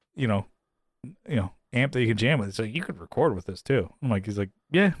 amp that you can jam with. It's like, you could record with this too. I'm like, he's like,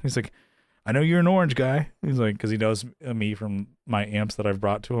 yeah. He's like, I know you're an Orange guy. He's like, because he knows me from my amps that I've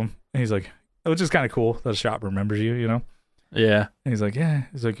brought to him. And he's like, which is kind of cool that a shop remembers you, Yeah. And he's like, yeah.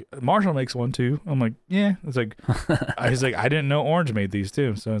 He's like, Marshall makes one too. I'm like, yeah. It's like, he's like, I didn't know Orange made these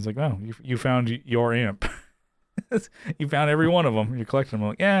too. So it's like, oh, you found your amp. You found every one of them. You're collecting them. I'm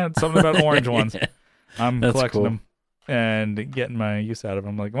like, yeah, it's something about Orange ones. I'm collecting them and getting my use out of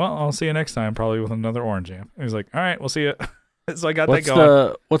them. I'm like, well, I'll see you next time, probably with another Orange amp. And he's like, all right, we'll see you. So I got that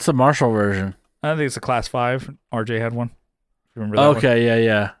going. What's the Marshall version? I think it's a Class 5. RJ had one. You remember that one?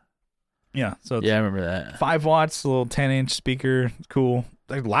 Yeah. Yeah, so I remember that. 5 watts, a little 10-inch speaker. It's cool.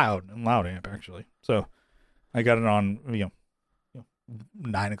 Like loud amp actually. So I got it on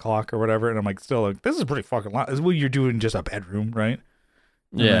 9 o'clock or whatever, and I'm like, still like, this is pretty fucking loud. This is what you're doing, just a bedroom, right?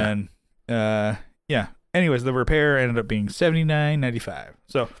 Yeah. And then anyways, the repair ended up being $79.95.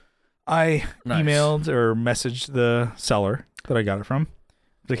 So I emailed or messaged the seller that I got it from.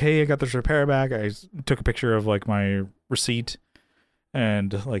 Like, hey, I got this repair back. I took a picture of like my receipt,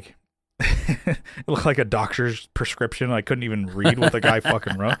 and like it looked like a doctor's prescription. I couldn't even read what the guy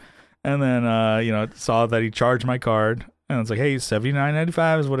fucking wrote. And then saw that he charged my card, and it's like, hey,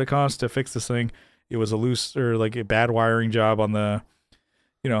 $79.95 is what it costs to fix this thing. It was a loose or like a bad wiring job on the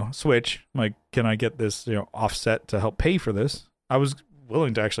switch. I'm like, can I get this offset to help pay for this? I was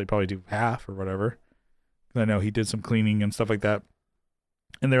willing to actually probably do half or whatever. I know he did some cleaning and stuff like that.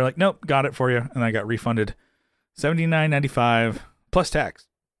 And they're like, nope, got it for you. And I got refunded $79.95 plus tax.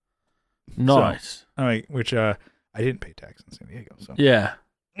 Nice. So, which I didn't pay tax in San Diego. So yeah.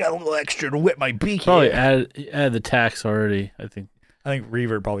 Got a little extra to whip my beak. Probably add the tax already, I think. I think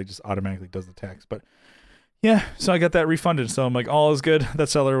Reverb probably just automatically does the tax. But yeah, so I got that refunded. So I'm like, all is good. That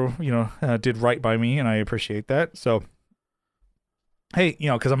seller, did right by me, and I appreciate that. So, hey,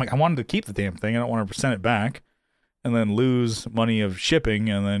 because I'm like, I wanted to keep the damn thing. I don't want to send it back and then lose money of shipping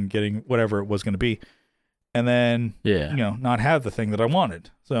and then getting whatever it was going to be. And then, not have the thing that I wanted.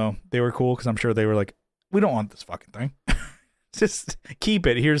 So they were cool because I'm sure they were like, we don't want this fucking thing. Just keep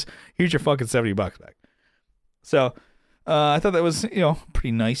it. Here's your fucking $70 back. So I thought that was,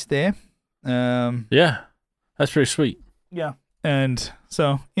 pretty nice there. Yeah, that's pretty sweet. Yeah. And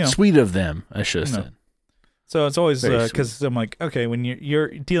so, sweet of them, I should have said. So it's always, because I'm like, okay, when you're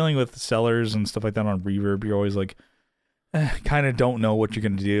dealing with sellers and stuff like that on Reverb, you're always like, kind of don't know what you're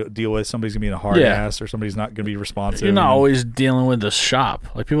going to deal with. Somebody's going to be in a hard ass, or somebody's not going to be responsive. You're not always dealing with a shop.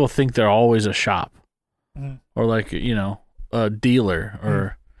 Like, people think they're always a shop. Mm-hmm. Or like, a dealer,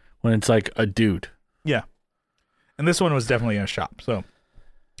 or when it's like a dude. Yeah. And this one was definitely in a shop. So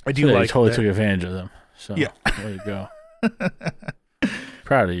I do like totally took advantage of them. So yeah. There you go.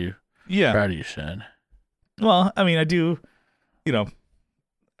 Proud of you. Yeah. Proud of you, Shane. Well, I mean, I do,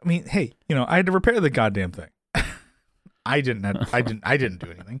 hey, I had to repair the goddamn thing. I didn't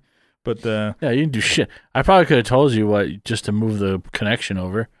do anything. But yeah, you didn't do shit. I probably could have told you just to move the connection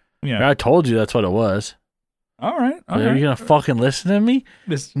over. Yeah. I told you that's what it was. All right. Are you going to fucking listen to me?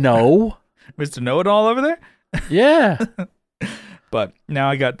 No. Mr. Know-It-All over there? Yeah. But now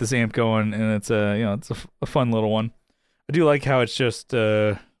I got this amp going, and it's it's a fun little one. I do like how it's just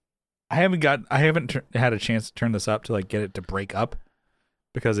I haven't had a chance to turn this up to like get it to break up,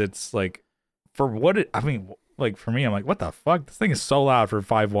 because it's like, for what it, like for me, I'm like, what the fuck? This thing is so loud for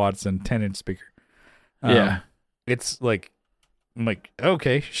 5 watts and 10-inch speaker. Yeah. It's like, I'm like,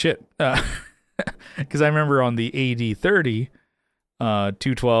 okay, shit. Because I remember on the AD30,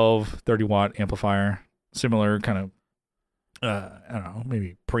 212 30-watt amplifier, similar kind of, I don't know,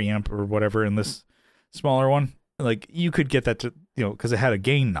 maybe preamp or whatever in this smaller one. Like, you could get that to, because it had a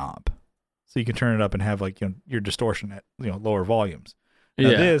gain knob. So you can turn it up and have, like, your distortion at, lower volumes. Now,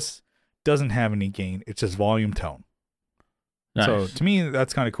 this doesn't have any gain. It's just volume tone. Nice. So to me,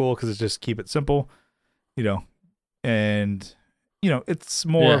 that's kind of cool, because it's just keep it simple, and... it's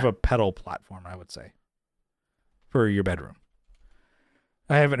more of a pedal platform, I would say, for your bedroom.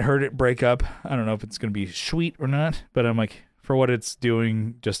 I haven't heard it break up. I don't know if it's going to be sweet or not, but I'm like, for what it's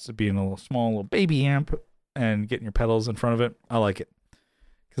doing, just being a little baby amp and getting your pedals in front of it, I like it.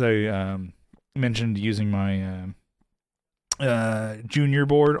 Because I mentioned using my junior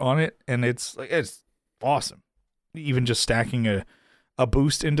board on it, and it's awesome. Even just stacking a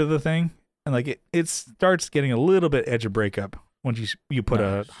boost into the thing, and like it starts getting a little bit edge of breakup once you put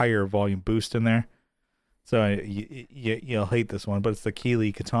a higher volume boost in there. So you'll hate this one, but it's the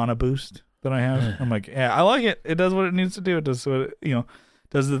Keeley Katana boost that I have. I'm like, yeah, I like it. It does what it needs to do. It does what it,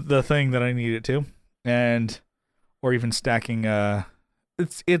 does the thing that I need it to. And or even stacking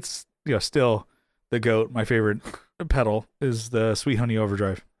it's still the GOAT. My favorite pedal is the Sweet Honey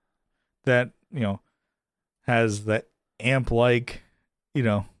Overdrive. That, has the amp like,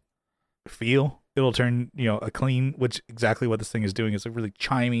 feel. It'll turn, a clean, which exactly what this thing is doing. It's a really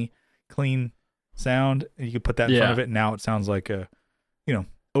chimey, clean sound. And you can put that in front of it, and now it sounds like a,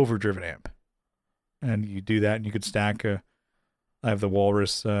 overdriven amp. And you do that, and you could stack I have the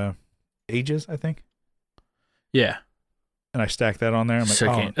Walrus Ages, I think. Yeah. And I stack that on there. I'm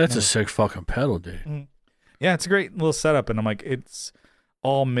like, that's a sick fucking pedal, dude. Mm-hmm. Yeah, it's a great little setup. And I'm like, it's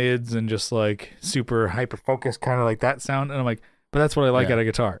all mids and just like super hyper focused, kind of like that sound. And I'm like, but that's what I like out of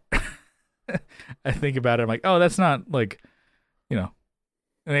guitar. I think about it. I'm like, oh, that's not like, it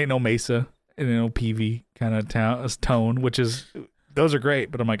ain't no Mesa, it ain't no PV kind of tone, which is, those are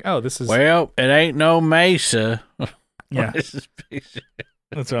great. But I'm like, oh, this is. Well, it ain't no Mesa. Yeah.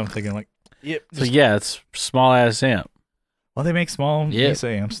 That's what I'm thinking. Like, yep. So it's small ass amp. Well, they make small Mesa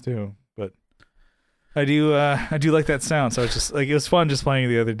amps too. But I do like that sound. So it's just like, it was fun just playing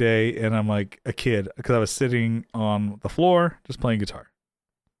the other day, and I'm like a kid because I was sitting on the floor just playing guitar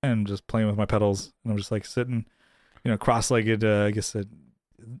and just playing with my pedals, and I'm just like sitting, cross-legged. I guess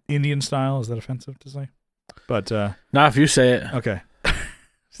Indian style. Is that offensive to say? But not if you say it. Okay,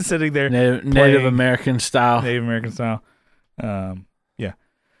 sitting there, Native American style. Native American style. Yeah.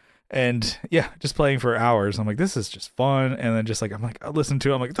 And yeah, just playing for hours. I'm like, this is just fun. And then just like, I'm like, I listen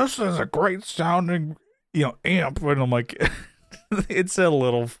to it. I'm like, this is a great sounding, amp. And I'm like, it's a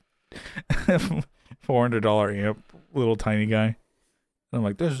little $400 amp, little tiny guy. And I'm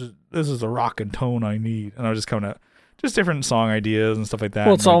like, this is a rockin' tone I need. And I was just coming up, just different song ideas and stuff like that.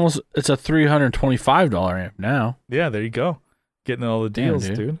 Well, it's a $325 amp now. Yeah, there you go. Getting all the deals,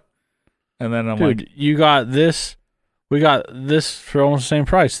 dude. And then I'm like, you got this. We got this for almost the same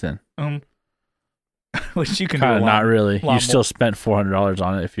price then. Which you can kind do of not really. You still more. Spent $400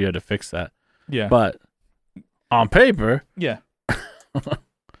 on it if you had to fix that. Yeah. But on paper. Yeah.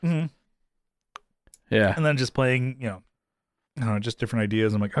 Mm-hmm. Yeah. And then just playing, I don't know, just different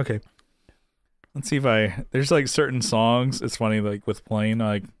ideas. I'm like, okay, let's see if there's like certain songs. It's funny, like with playing,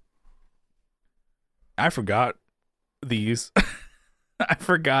 like I forgot these. I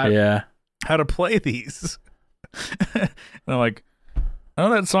forgot how to play these. And I'm like, I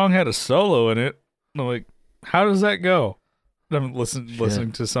know that song had a solo in it. And I'm like, how does that go? And I'm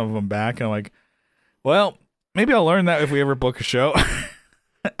listening to some of them back. And I'm like, well, maybe I'll learn that if we ever book a show.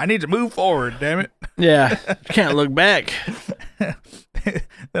 I need to move forward, damn it. Yeah, can't look back. Then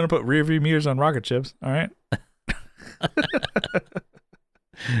I'll put rear view mirrors on rocket ships. All right.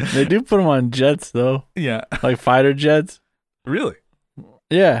 They do put them on jets, though. Yeah. Like fighter jets. Really?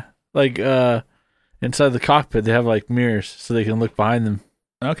 Yeah. Like, inside the cockpit, they have like mirrors so they can look behind them.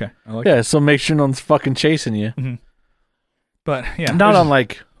 Okay. I like that. So make sure no one's fucking chasing you. Mm-hmm. But yeah. Not on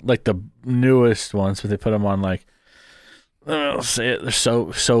like the newest ones, but they put them on like, I'll say it, they're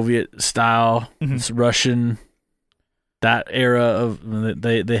Soviet style. Mm-hmm. It's Russian. That era of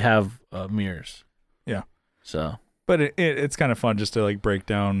they have mirrors. Yeah. So. But it's kind of fun just to like break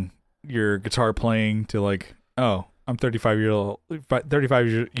down your guitar playing to like, oh, I'm 35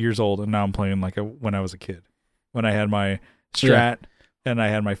 years old, and now I'm playing like when I was a kid, when I had my Strat and I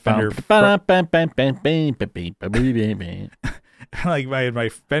had my Fender. Like I had my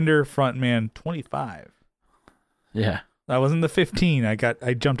Fender Frontman 25. Yeah. I wasn't the 15. I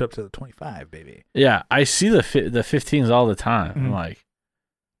jumped up to the 25, baby. Yeah, I see the 15s all the time. Mm-hmm. I'm like,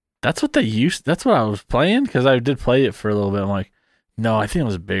 that's what they used. That's what I was playing because I did play it for a little bit. I'm like, no, I think it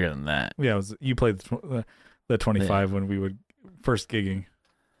was bigger than that. Yeah, you played the 25 when we would first gigging,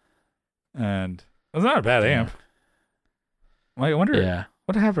 and it was not a bad amp. I wonder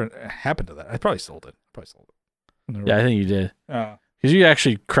what happened to that. I probably sold it. Yeah, I think you did. Because you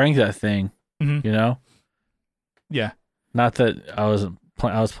actually cranked that thing. Mm-hmm. Yeah. Not that I was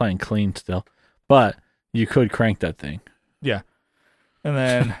playing clean still, but you could crank that thing. Yeah. And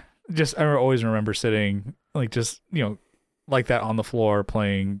then I always remember sitting like just, like that on the floor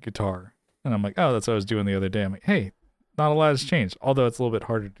playing guitar. And I'm like, oh, that's what I was doing the other day. I'm like, hey, not a lot has changed, although it's a little bit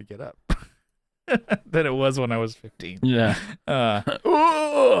harder to get up than it was when I was 15. Yeah. And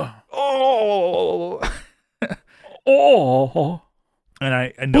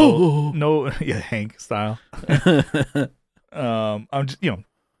I know, Hank style. I'm just,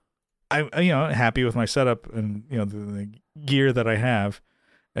 I'm happy with my setup and the gear that I have,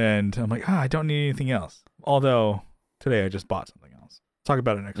 and I'm like, I don't need anything else. Although today I just bought something else. Talk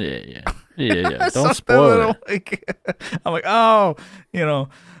about it next week. Yeah. Don't spoil it. I'm like,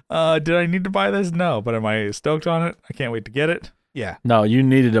 did I need to buy this? No, but am I stoked on it? I can't wait to get it. Yeah. No, you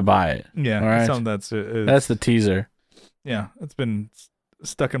needed to buy it. Yeah. All right. Something that's the teaser. Yeah, it's been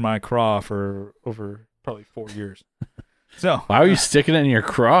stuck in my craw for over probably 4 years. So why are you sticking it in your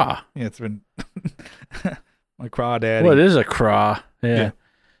craw? Yeah, it's been my craw daddy. Well, it is a craw. Yeah.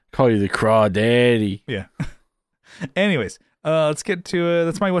 Call you the craw daddy. Yeah. Anyways, let's get to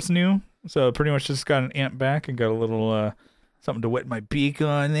that's my what's new. So pretty much just got an amp back and got a little something to wet my beak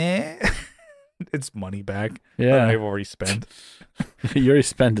on there. It's money back. Yeah, I've already spent. You already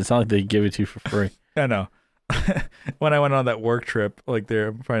spent it. It's not like they give it to you for free. I know. When I went on that work trip, like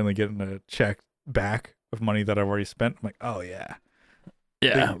they're finally getting a check back of money that I've already spent. I'm like, oh yeah.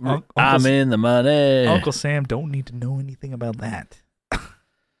 Yeah, I'm in the money. Uncle Sam don't need to know anything about that.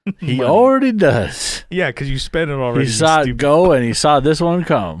 He already does. Yeah, because you spent it already. He saw it go and he saw this one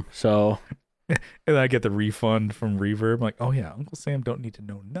come. So, and then I get the refund from Reverb. I'm like, oh yeah, Uncle Sam don't need to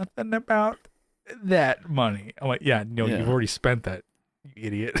know nothing about that money. I'm like, yeah, no, you've already spent that, you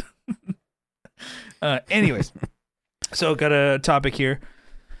idiot. Anyways, so got a topic here.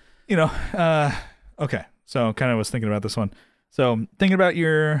 A Okay. So kind of was thinking about this one. So thinking about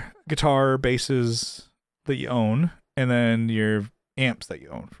your guitar basses that you own, and then your amps that you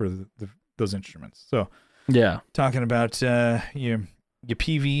own for those instruments. So Yeah. talking about your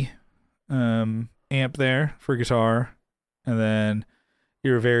PV amp there for guitar, and then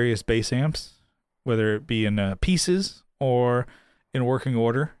your various bass amps, whether it be in pieces or in working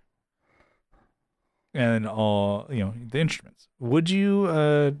order, and all the instruments. Would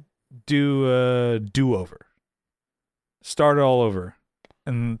you do a do-over? Start all over,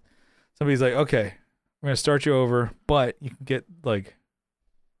 and somebody's like, "Okay, we're gonna start you over, but you can get like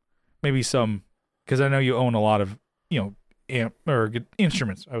maybe some." Because I know you own a lot of, amp or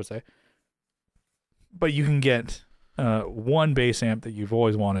instruments, I would say. But you can get one bass amp that you've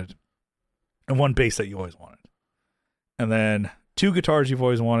always wanted, and one bass that you always wanted, and then 2 guitars you've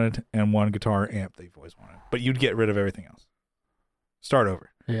always wanted, and 1 guitar amp that you've always wanted. But you'd get rid of everything else. Start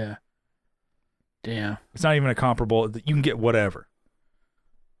over. Yeah. Damn. It's not even a comparable. You can get whatever.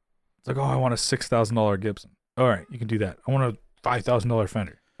 It's like, oh, I want a $6,000 Gibson. All right, you can do that. I want a $5,000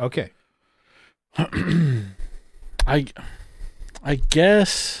 Fender. Okay. I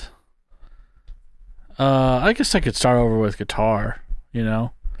guess I could start over with guitar,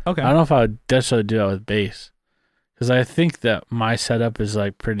 Okay. I don't know if I would necessarily do that with bass, because I think that my setup is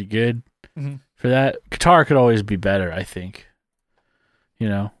like pretty good for that. Guitar could always be better, I think.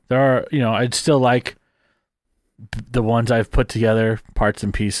 There are, I'd still like the ones I've put together, parts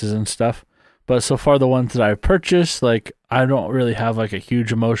and pieces and stuff, but so far the ones that I've purchased, like, I don't really have like a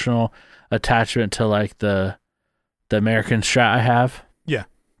huge emotional attachment to like the American Strat I have. Yeah.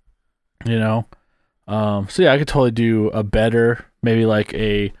 So yeah, I could totally do a better, maybe like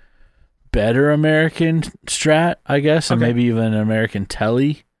a better American Strat, I guess, and maybe even an American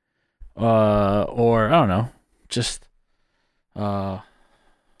Telly, or I don't know, just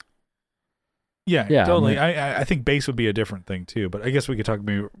yeah, totally. I think bass would be a different thing too, but I guess we could talk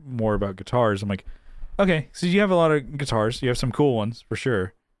more about guitars. I'm like, okay, so you have a lot of guitars, you have some cool ones for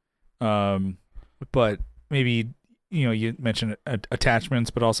sure, but maybe you mentioned attachments,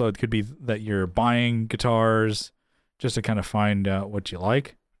 but also it could be that you're buying guitars just to kind of find out what you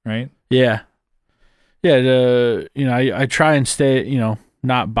like, right? Yeah. I try and stay,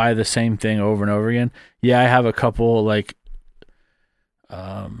 not buy the same thing over and over again. Yeah, I have a couple like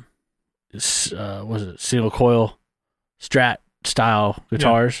was it single coil Strat style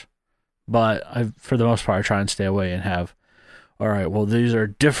guitars, but for the most part I try and stay away and have, all right, well, these are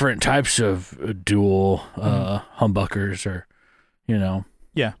different types of dual humbuckers, or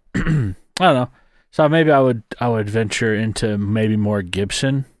Yeah. I don't know. So maybe I would venture into maybe more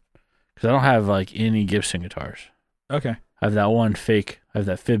Gibson, because I don't have like any Gibson guitars. Okay. I have that one fake. I have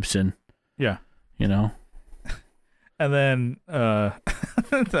that Fibson. Yeah. And then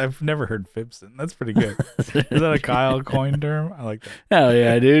I've never heard Fibson. That's pretty good. Is that a Kyle coin term? I like that. Hell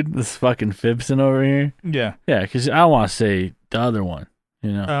yeah, dude. This fucking Fibson over here. Yeah. Yeah, because I want to say the other one,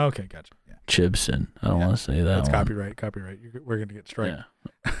 Oh, okay, gotcha. Yeah. Chibson. I don't want to say that. That's one. Copyright. We're going to get strike.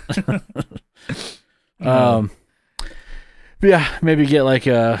 Yeah. But yeah, maybe get like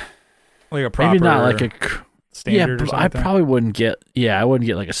a proper, maybe not like a standard or something. I probably wouldn't get I wouldn't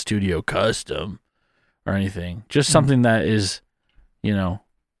get like a studio custom or anything. Just something that is,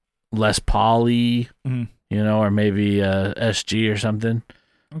 less poly, or maybe SG or something.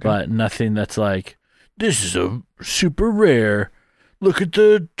 Okay. But nothing that's like, this is a super rare. Look at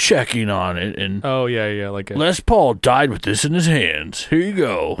the checking on it. And oh yeah, like Les Paul died with this in his hands. Here you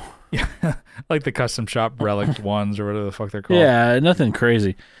go. Yeah, like the custom shop relic ones or whatever the fuck they're called. Yeah, nothing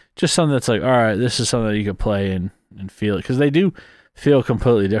crazy. Just something that's like, all right, this is something that you could play and feel it, because they do feel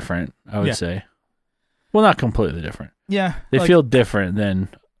completely different. I would say. Well, not completely different. Yeah. They feel different than,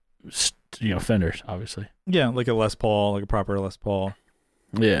 Fenders, obviously. Yeah, like a Les Paul, like a proper Les Paul.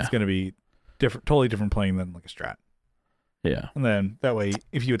 Yeah. It's going to be totally different playing than like a Strat. Yeah. And then that way,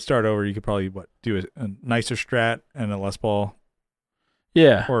 if you would start over, you could probably, do a nicer Strat and a Les Paul.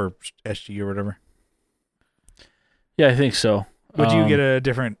 Yeah. Or SG or whatever. Yeah, I think so. Would you get a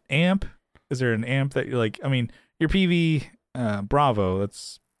different amp? Is there an amp that you like? I mean, your PV Bravo,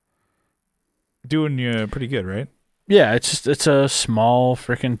 that's doing you pretty good, right? Yeah, it's a small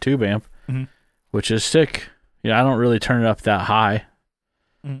freaking tube amp, which is sick. I don't really turn it up that high,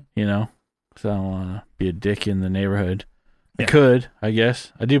 because I don't want to be a dick in the neighborhood. Yeah. I could, I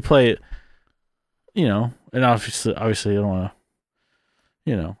guess. I do play it, and obviously I don't want to.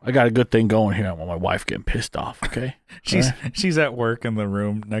 I got a good thing going here. I want my wife getting pissed off. Okay, she's at work in the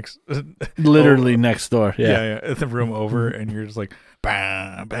room next, literally next door. Yeah, in the room over, and you're just like,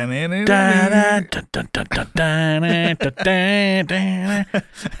 Bah, bah, Da, nah, da, nah, dun, dun, dun, dun, dun, dun, dun, dun.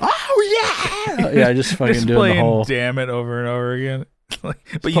 Oh yeah, yeah. Just fucking just doing the playing whole. "Damn It" over and over again. But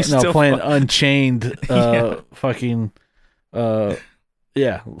you No, still playing Unchained. Yeah. Fucking.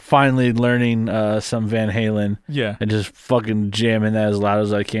 Yeah. Finally learning some Van Halen yeah. and just fucking jamming that as loud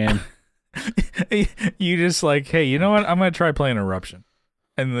as I can. You just like, hey, you know what? I'm gonna try playing Eruption,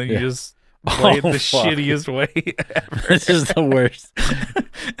 and then you Yeah. just play it the fuck. shittiest way ever. This is the worst.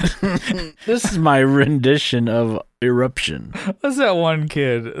 This is my rendition of Eruption. What's that one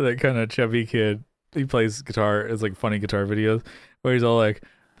kid, that kind of chubby kid? He plays guitar. It's like funny guitar videos where he's all like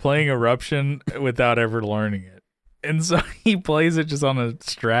playing Eruption without ever learning it. And so he plays it just on a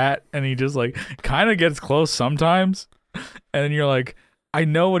Strat, and he just like kind of gets close sometimes. And you're like, I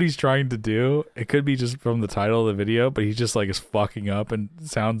know what he's trying to do. It could be just from the title of the video, but he just like is fucking up and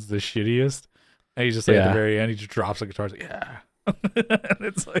sounds the shittiest. And he's just like at the very end, he just drops the guitar. He's like, yeah. And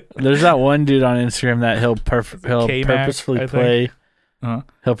it's like, there's that one dude on Instagram that he'll K-Mac, purposefully I play. think. Uh-huh.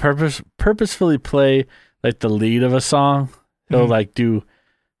 He'll purposefully play like the lead of a song. He'll like do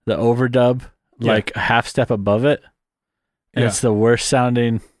the overdub like a half step above it. And it's the worst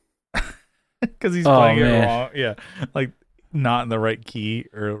sounding. Because he's playing it wrong. Yeah. Like not in the right key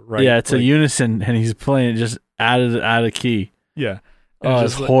or right. Yeah, it's like, a unison and he's playing it just out of key. Yeah. Oh,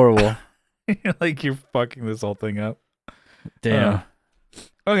 it's horrible. Like you're fucking this whole thing up. Damn.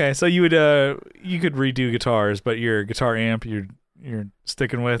 Okay, so you could redo guitars, but your guitar amp you're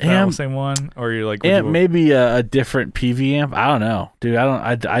sticking with the same one, or you're like maybe a different PV amp. I don't know, dude.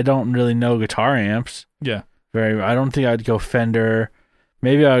 I don't really know guitar amps. Yeah. I don't think I'd go Fender.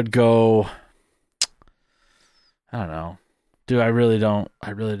 Maybe I would go. I don't know, dude. I really don't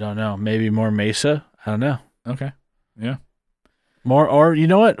know. Maybe more Mesa. I don't know. Okay. Yeah. More, or you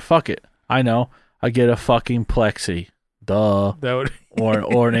know what? Fuck it. I know. I get a fucking Plexi. Duh. That would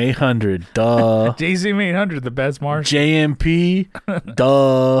or an 800. Duh. JCM 800, the best Marshall. JMP.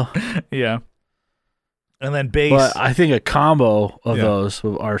 Duh. Yeah. And then bass. But I think a combo of those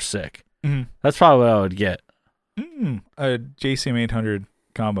are sick. Mm-hmm. That's probably what I would get. A JCM 800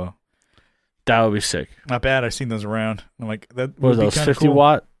 combo. That would be sick. Not bad. I've seen those around. I'm like, that What would are be those, kind of 50 cool.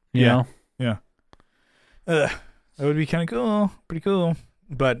 watt? You know? Yeah. That would be kind of cool. Pretty cool.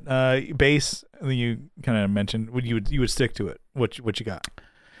 But bass, you kind of mentioned, you would stick to it. What you got?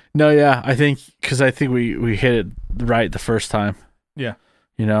 No, yeah. I think we hit it right the first time. Yeah.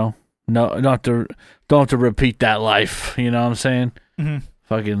 You know? No, don't have to repeat that life. You know what I'm saying? Mm-hmm.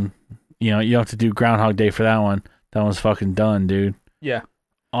 Fucking, you know, you don't have to do Groundhog Day for that one. That one's fucking done, dude. Yeah.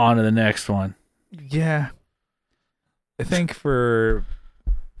 On to the next one. Yeah. I think for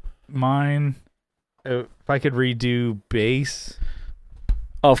mine, if I could redo bass.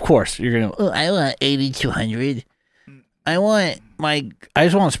 Oh, of course. You're going to, Oh, I want 8200. I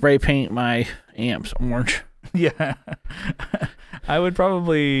just want to spray paint my amps orange. Yeah. I would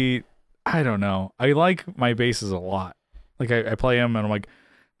probably, I don't know. I like my basses a lot. Like I play them and I'm like,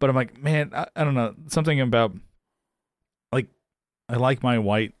 man, I don't know. Something about, like, I like my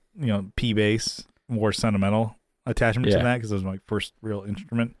white, P bass, more sentimental attachment to that because it was my first real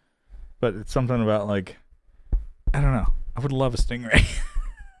instrument. But it's something about, like, I don't know. I would love a Stingray.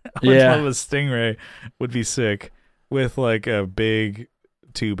 I would love a Stingray. Would be sick with like a big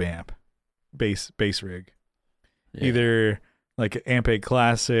tube amp, bass rig. Yeah. Either like Amp 8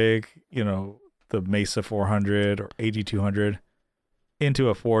 Classic, the Mesa 400 or 8200 into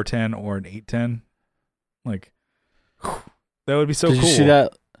a 410 or an 810. Like, that would be so cool. Did you see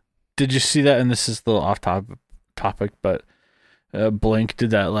that? Did you see that? And this is a little off topic, but Blink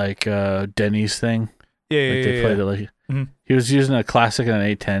did that like Denny's thing. Yeah, like they played it like he was using a classic and an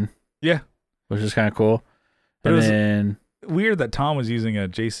 810. Yeah, which is kind of cool. But and then weird that Tom was using a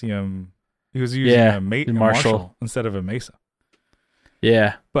JCM. He was using a Marshall instead of a Mesa.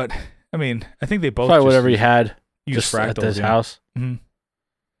 Yeah, but I mean, I think they both probably whatever he had just fractals, at his house. Mm-hmm.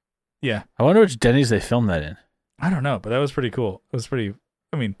 Yeah, I wonder which Denny's they filmed that in. I don't know, but that was pretty cool. It was pretty.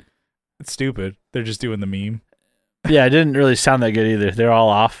 I mean, it's stupid. They're just doing the meme. Yeah, it didn't really sound that good either. They're all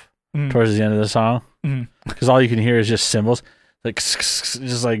off towards the end of the song because all you can hear is just cymbals, like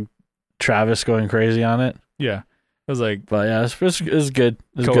just like Travis going crazy on it. Yeah, it was like, but yeah, it was good.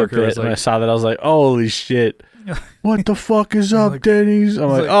 It was a good bit. When I saw that, I was like, "Holy shit! What the fuck is up, like, Denny's?" I'm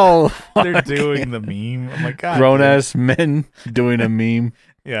like, "Oh, they're doing the meme." I'm like, God, grown ass men doing a meme.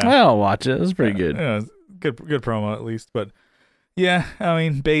 Yeah, I'll watch it. It was pretty good. Yeah, good promo at least. But yeah, I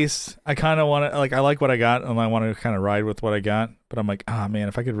mean, bass. I kind of want to I like what I got, and I want to kind of ride with what I got. But I'm like, man,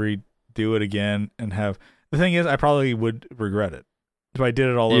 if I could redo it again and have the thing is, I probably would regret it. If I did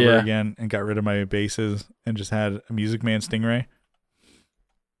it all over again and got rid of my basses and just had a Music Man Stingray,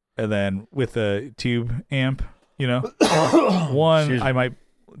 and then with a tube amp, one, Excuse me. I might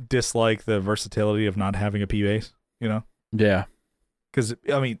dislike the versatility of not having a P bass, Yeah. because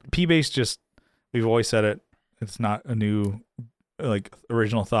I mean P bass we've always said it. It's not a new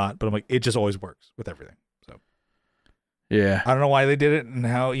original thought, but I'm like it just always works with everything. So Yeah. I don't know why they did it and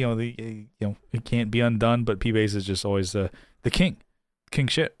how it can't be undone, but P bass is just always the king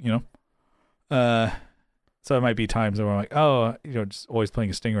shit, So it might be times where I'm like, oh, just always playing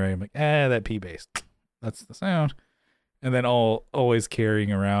a Stingray. I'm like, that P bass, that's the sound. And then always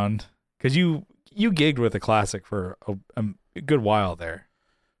carrying around, because you gigged with a classic for a good while there.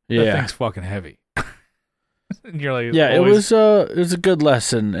 Yeah. That thing's fucking heavy. And you're like, Yeah, always, it was a good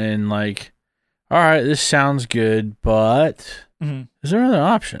lesson in like, all right, this sounds good, but Mhm. is there another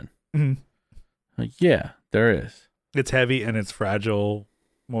option? Mhm. Like, yeah, there is. It's heavy and it's fragile.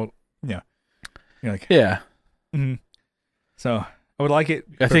 Well, yeah. You're like, Yeah. mhm. So I would like it.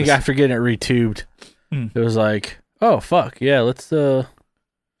 I think after getting it retubed, Mm. it was like, oh fuck, yeah, let's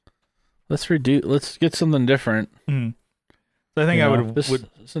get something different. Mhm. So I think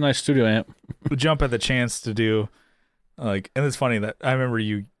It's a nice studio amp. would jump at the chance to do and it's funny that I remember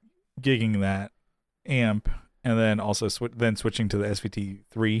you gigging that amp and then also switching to the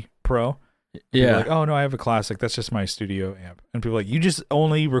SVT3 Pro. People Yeah. were like, oh no, I have a classic. That's just my studio amp. And people are like, you just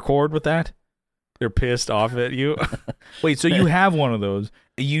only record with that? They're pissed off at you. Wait, so you have one of those?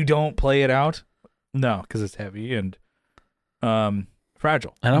 You don't play it out? No, because it's heavy and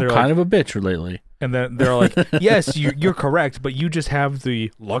fragile. And I'm kind of a bitch lately. And then they're like, yes, you're correct, but you just have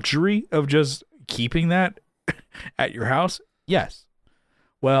the luxury of just keeping that at your house? Yes.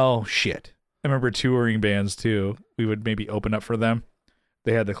 Well, shit. I remember touring bands too. We would maybe open up for them.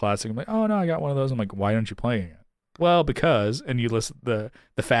 They had the classic. I'm like, oh no, I got one of those. I'm like, why aren't you playing it? Well, because, and you listen the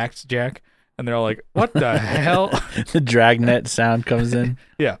facts, Jack, and they're all like, what the hell? The dragnet sound comes in.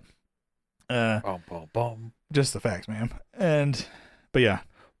 Yeah. Boom, boom, boom. Just the facts, man. But yeah.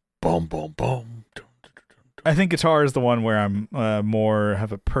 Boom, boom, boom. I think guitar is the one where I'm more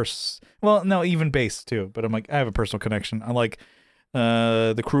have a well, no, even bass too. But I'm like, I have a personal connection. I like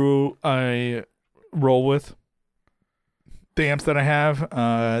the crew I roll with, the amps that I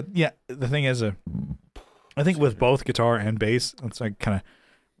have. Yeah, the thing is, I think with both guitar and bass, it's like kind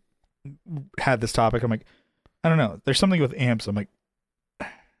of had this topic. I'm like, I don't know. There's something with amps. I'm like,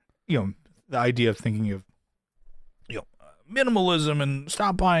 the idea of thinking of minimalism and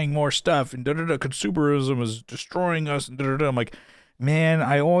stop buying more stuff and consumerism is destroying us and I'm like, man,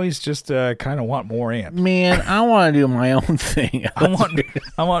 I always just kind of want more amps. Man, I want to do my own thing.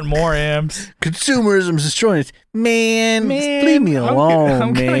 I want more amps. Consumerism is destroying us. Man, leave me alone,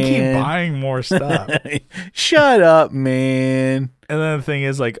 I'm man. gonna keep buying more stuff. Shut up, man. And then the thing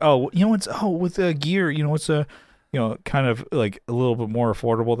is like, with the gear, what's a kind of like a little bit more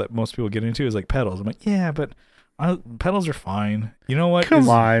affordable that most people get into is like pedals. I'm like, yeah, but pedals are fine. You know what? Come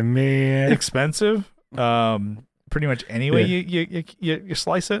on, man. Expensive. Pretty much anyway you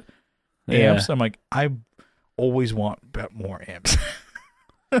slice it. Amps. I'm like, I always want more amps.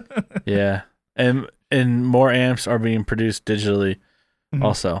 Yeah, and more amps are being produced digitally,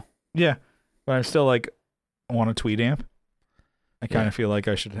 also. Yeah, but I'm still like, I want a Tweed amp. I kind of feel like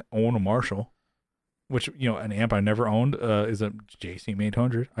I should own a Marshall, which an amp I never owned is a JCM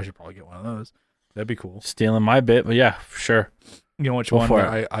 800. I should probably get one of those. That'd be cool. Stealing my bit, but yeah, sure. You know which one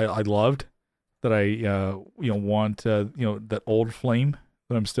that I loved that I want that old flame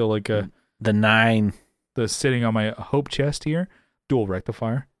that I'm still like the 9 the sitting on my hope chest here, dual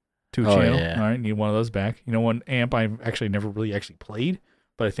rectifier, 2-channel. Yeah. All right, need one of those back. One amp I've actually never really played,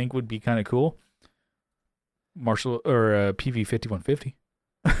 but I think would be kind of cool. Marshall or PV 5150.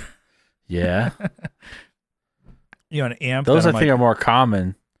 Yeah. An amp. Those I think are more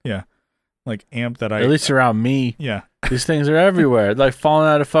common. Yeah. Like amp that at least around me. Yeah. These things are everywhere. They're like falling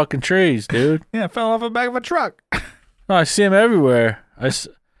out of fucking trees, dude. Yeah, fell off the back of a truck. No, I see them everywhere.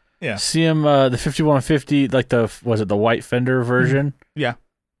 See them, the 5150, like the white Fender version? Yeah.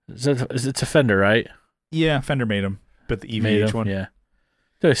 It's a Fender, right? Yeah, Fender made them, but the EVH one. Yeah.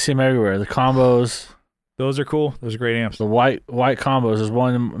 Dude, I see them everywhere. The combos. Those are cool. Those are great amps. The white combos. There's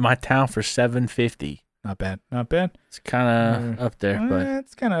one in my town for $750. Not bad. Not bad. It's kind of up there, but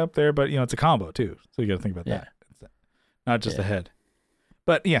it's kind of up there, but it's a combo too, so you got to think about that. It's not just the head.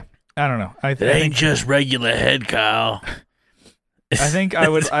 But yeah, I don't know. I ain't just regular head, Kyle. I think I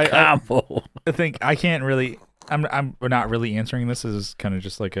would. I think I can't really. I'm not really answering this. This is kind of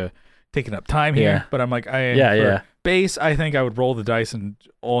just like a taking up time here. Yeah. But I'm like, bass. I think I would roll the dice and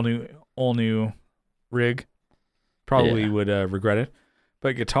all new rig. Probably would regret it.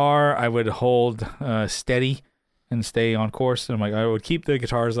 But guitar, I would hold steady. and stay on course. And I'm like, I would keep the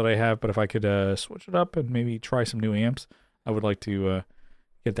guitars that I have, but if I could switch it up and maybe try some new amps, I would like to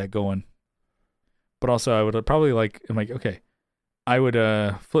get that going. But also, I would probably I'm like, okay, I would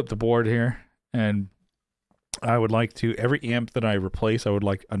flip the board here, and I would like to, every amp that I replace, I would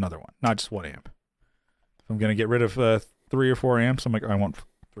like another one, not just one amp. If I'm going to get rid of 3 or 4 amps, I'm like, I want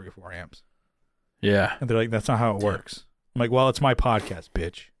 3 or 4 amps. Yeah. And they're like, that's not how it works. I'm like, well, it's my podcast,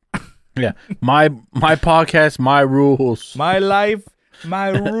 bitch. Yeah. My podcast, my rules. My life, my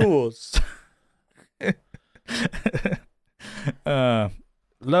rules.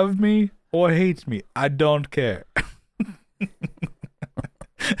 Love me or hate me, I don't care.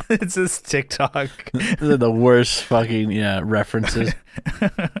 It's this TikTok. They're the worst fucking references.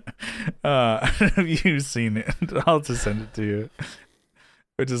 Have you seen it? I'll just send it to you.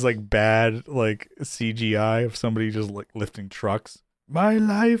 Which is like bad, like CGI of somebody just like lifting trucks. My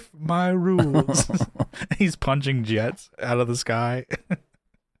life, my rules. He's punching jets out of the sky.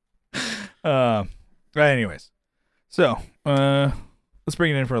 Anyways, so let's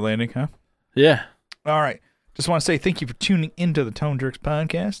bring it in for a landing, huh? Yeah. All right. Just want to say thank you for tuning into the Tone Jerks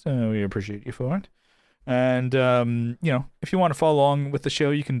podcast. We appreciate you for it. And, if you want to follow along with the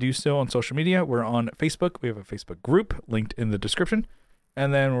show, you can do so on social media. We're on Facebook. We have a Facebook group linked in the description.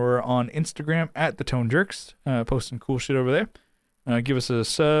 And then we're on Instagram at the Tone Jerks, posting cool shit over there. Give us a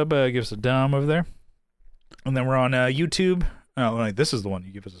sub, give us a dom over there. And then we're on YouTube. Oh, this is the one.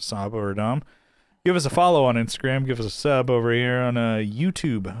 You give us a sub or a dom. Give us a follow on Instagram. Give us a sub over here on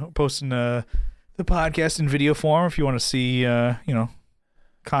YouTube. Posting the podcast in video form if you want to see,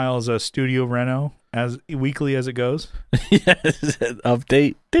 Kyle's studio reno as weekly as it goes. Yes,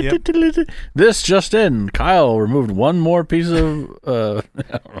 update. Yep. This just in. Kyle removed one more piece of...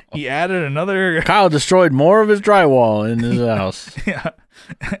 He added another... Kyle destroyed more of his drywall in his house. Yeah.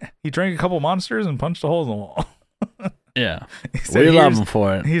 He drank a couple monsters and punched a hole in the wall. Yeah. Said, We love him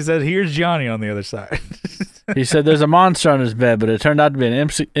for it. He said, here's Johnny on the other side. He said there's a monster on his bed, but it turned out to be an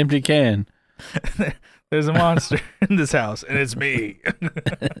empty can. There's a monster in this house, and it's me.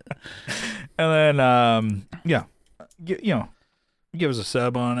 And then, give us a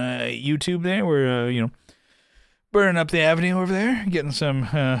sub on YouTube there. We're, burning up the avenue over there, getting some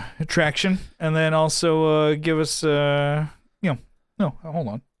traction. And then also give us, no, hold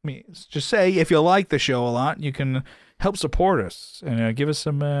on. Let me just say, if you like the show a lot, you can help support us and give us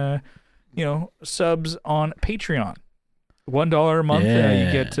some, subs on Patreon. $1 a month, you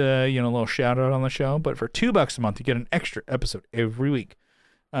get a little shout out on the show. But for $2 a month, you get an extra episode every week.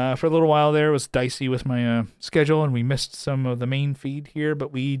 For a little while there, it was dicey with my schedule, and we missed some of the main feed here,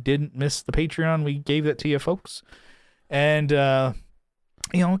 but we didn't miss the Patreon. We gave that to you folks, and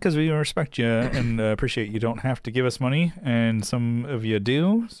because we respect you and appreciate you don't have to give us money, and some of you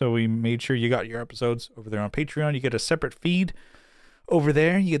do. So we made sure you got your episodes over there on Patreon. You get a separate feed over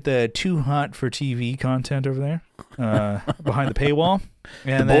there. You get the Too Hot for TV content over there behind the paywall.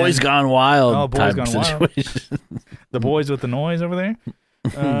 And the Boys Gone Wild. Oh, Boys type Gone situation. Wild. The boys with the noise over there.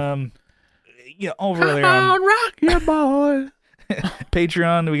 Over there on rock your boy.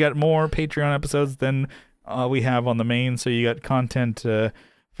 Patreon. We got more Patreon episodes than we have on the main. So you got content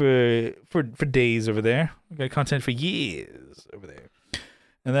for days over there. We got content for years over there.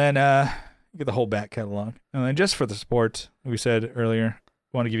 And then you get the whole back catalog. And then just for the support, we said earlier,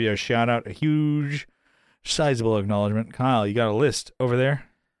 we want to give you a shout out, a huge, sizable acknowledgement. Kyle, you got a list over there?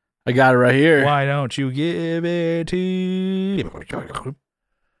 I got it right here. Why don't you give it to...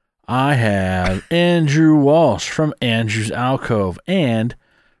 I have Andrew Walsh from Andrew's Alcove and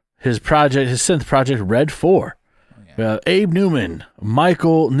his synth project Red 4. We have Abe Newman,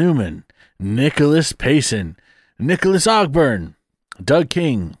 Michael Newman, Nicholas Payson, Nicholas Ogburn, Doug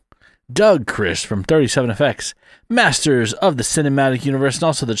King, Doug Chris from 37FX, Masters of the Cinematic Universe, and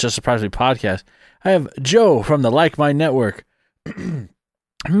also the Just Surprise Me podcast. I have Joe from the Like Mind Network,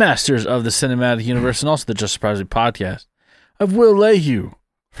 Masters of the Cinematic Universe, and also the Just Surprise Me podcast. I have Will Lehue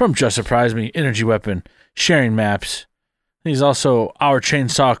from Just Surprise Me, Energy Weapon, Sharing Maps. He's also Our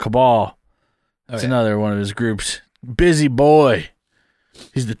Chainsaw Cabal. That's another one of his groups. Busy Boy.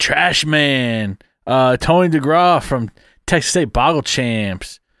 He's the Trash Man. Tony DeGraw from Texas State Boggle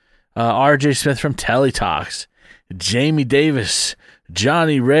Champs. RJ Smith from Teletalks. Jamie Davis.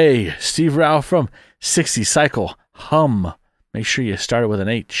 Johnny Ray. Steve Rao from 60 Cycle. Hum. Make sure you start it with an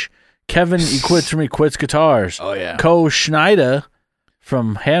H. Kevin Equits from Equits Guitars. Oh, yeah. Co Schneider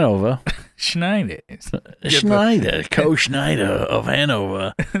from Hanover. Schneider. Co Schneider of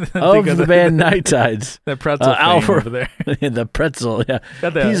Hanover. of the band Night Tides. That pretzel Alpha over there. The pretzel, yeah.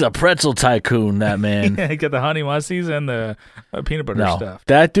 He's a pretzel tycoon, that man. Yeah, he got the honey mussies and the peanut butter stuff.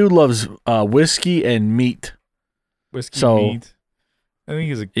 That dude loves whiskey and meat. Whiskey, So- meat. I think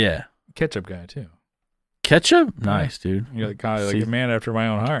he's a Yeah. ketchup guy too. Ketchup? Nice, dude. You're like kind of like See- a man after my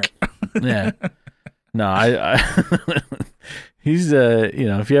own heart. Yeah. No, I he's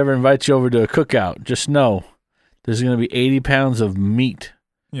if he ever invites you over to a cookout, just know there's going to be 80 pounds of meat.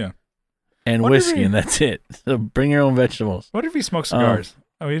 Yeah. And What if whiskey, he- and that's it. So bring your own vegetables. What if he smokes cigars?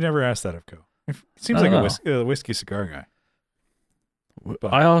 Oh, he never asked that of Co. He seems I like don't a whiskey cigar guy.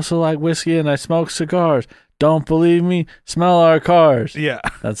 But- I also like whiskey and I smoke cigars. Don't believe me? Smell our cars. Yeah.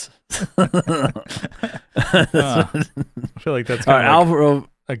 That's I fall like that's all right, kind of like Alvaro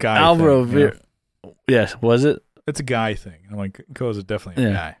a guy Alvaro thing. You know? Yes, was it? It's a guy thing. I'm like, Co is definitely a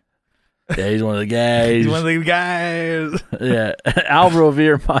Yeah. guy. Yeah, he's one of the guys. He's one of the guys. Yeah. Alvaro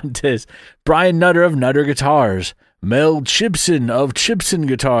Montes, Brian Nutter of Nutter Guitars, Mel Chipson of Chipson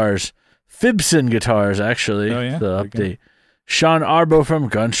Guitars, Fibson Guitars, actually. Oh, yeah? The There you update. Sean Arbo from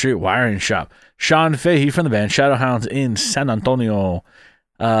Gun Street Wiring Shop. Sean Fahey from the band Shadowhounds in San Antonio.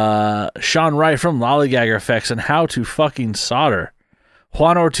 Sean Wright from Lollygagger Effects and How to Fucking Solder.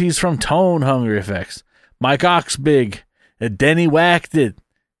 Juan Ortiz from Tone Hungry Effects. Mike Oxbig. And Denny Whacked It.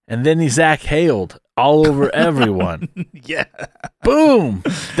 And then he Zach Hailed all over everyone. Yeah. Boom!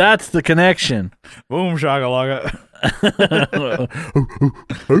 That's the connection. Boom shakalaka.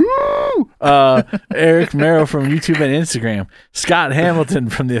 Eric Merrill from YouTube and Instagram. Scott Hamilton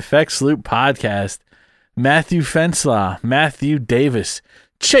from the Effects Loop podcast. Matthew Fenslaw, Matthew Davis,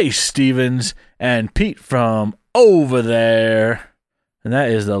 Chase Stevens, and Pete from over there. And that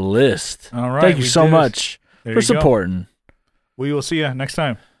is the list. All right. Thank you we so did it. much There for you go. supporting. We will see you next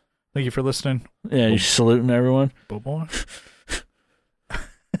time. Thank you for listening. Yeah, you saluting everyone. Boy.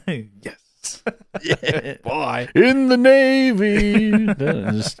 Yes. Yeah. Boy. In the Navy.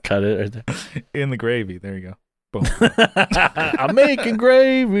 Just cut it right there. In the gravy. There you go. Boom. I'm making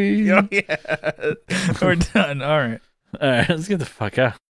gravy. Oh, yeah. We're done. All right. All right, let's get the fuck out.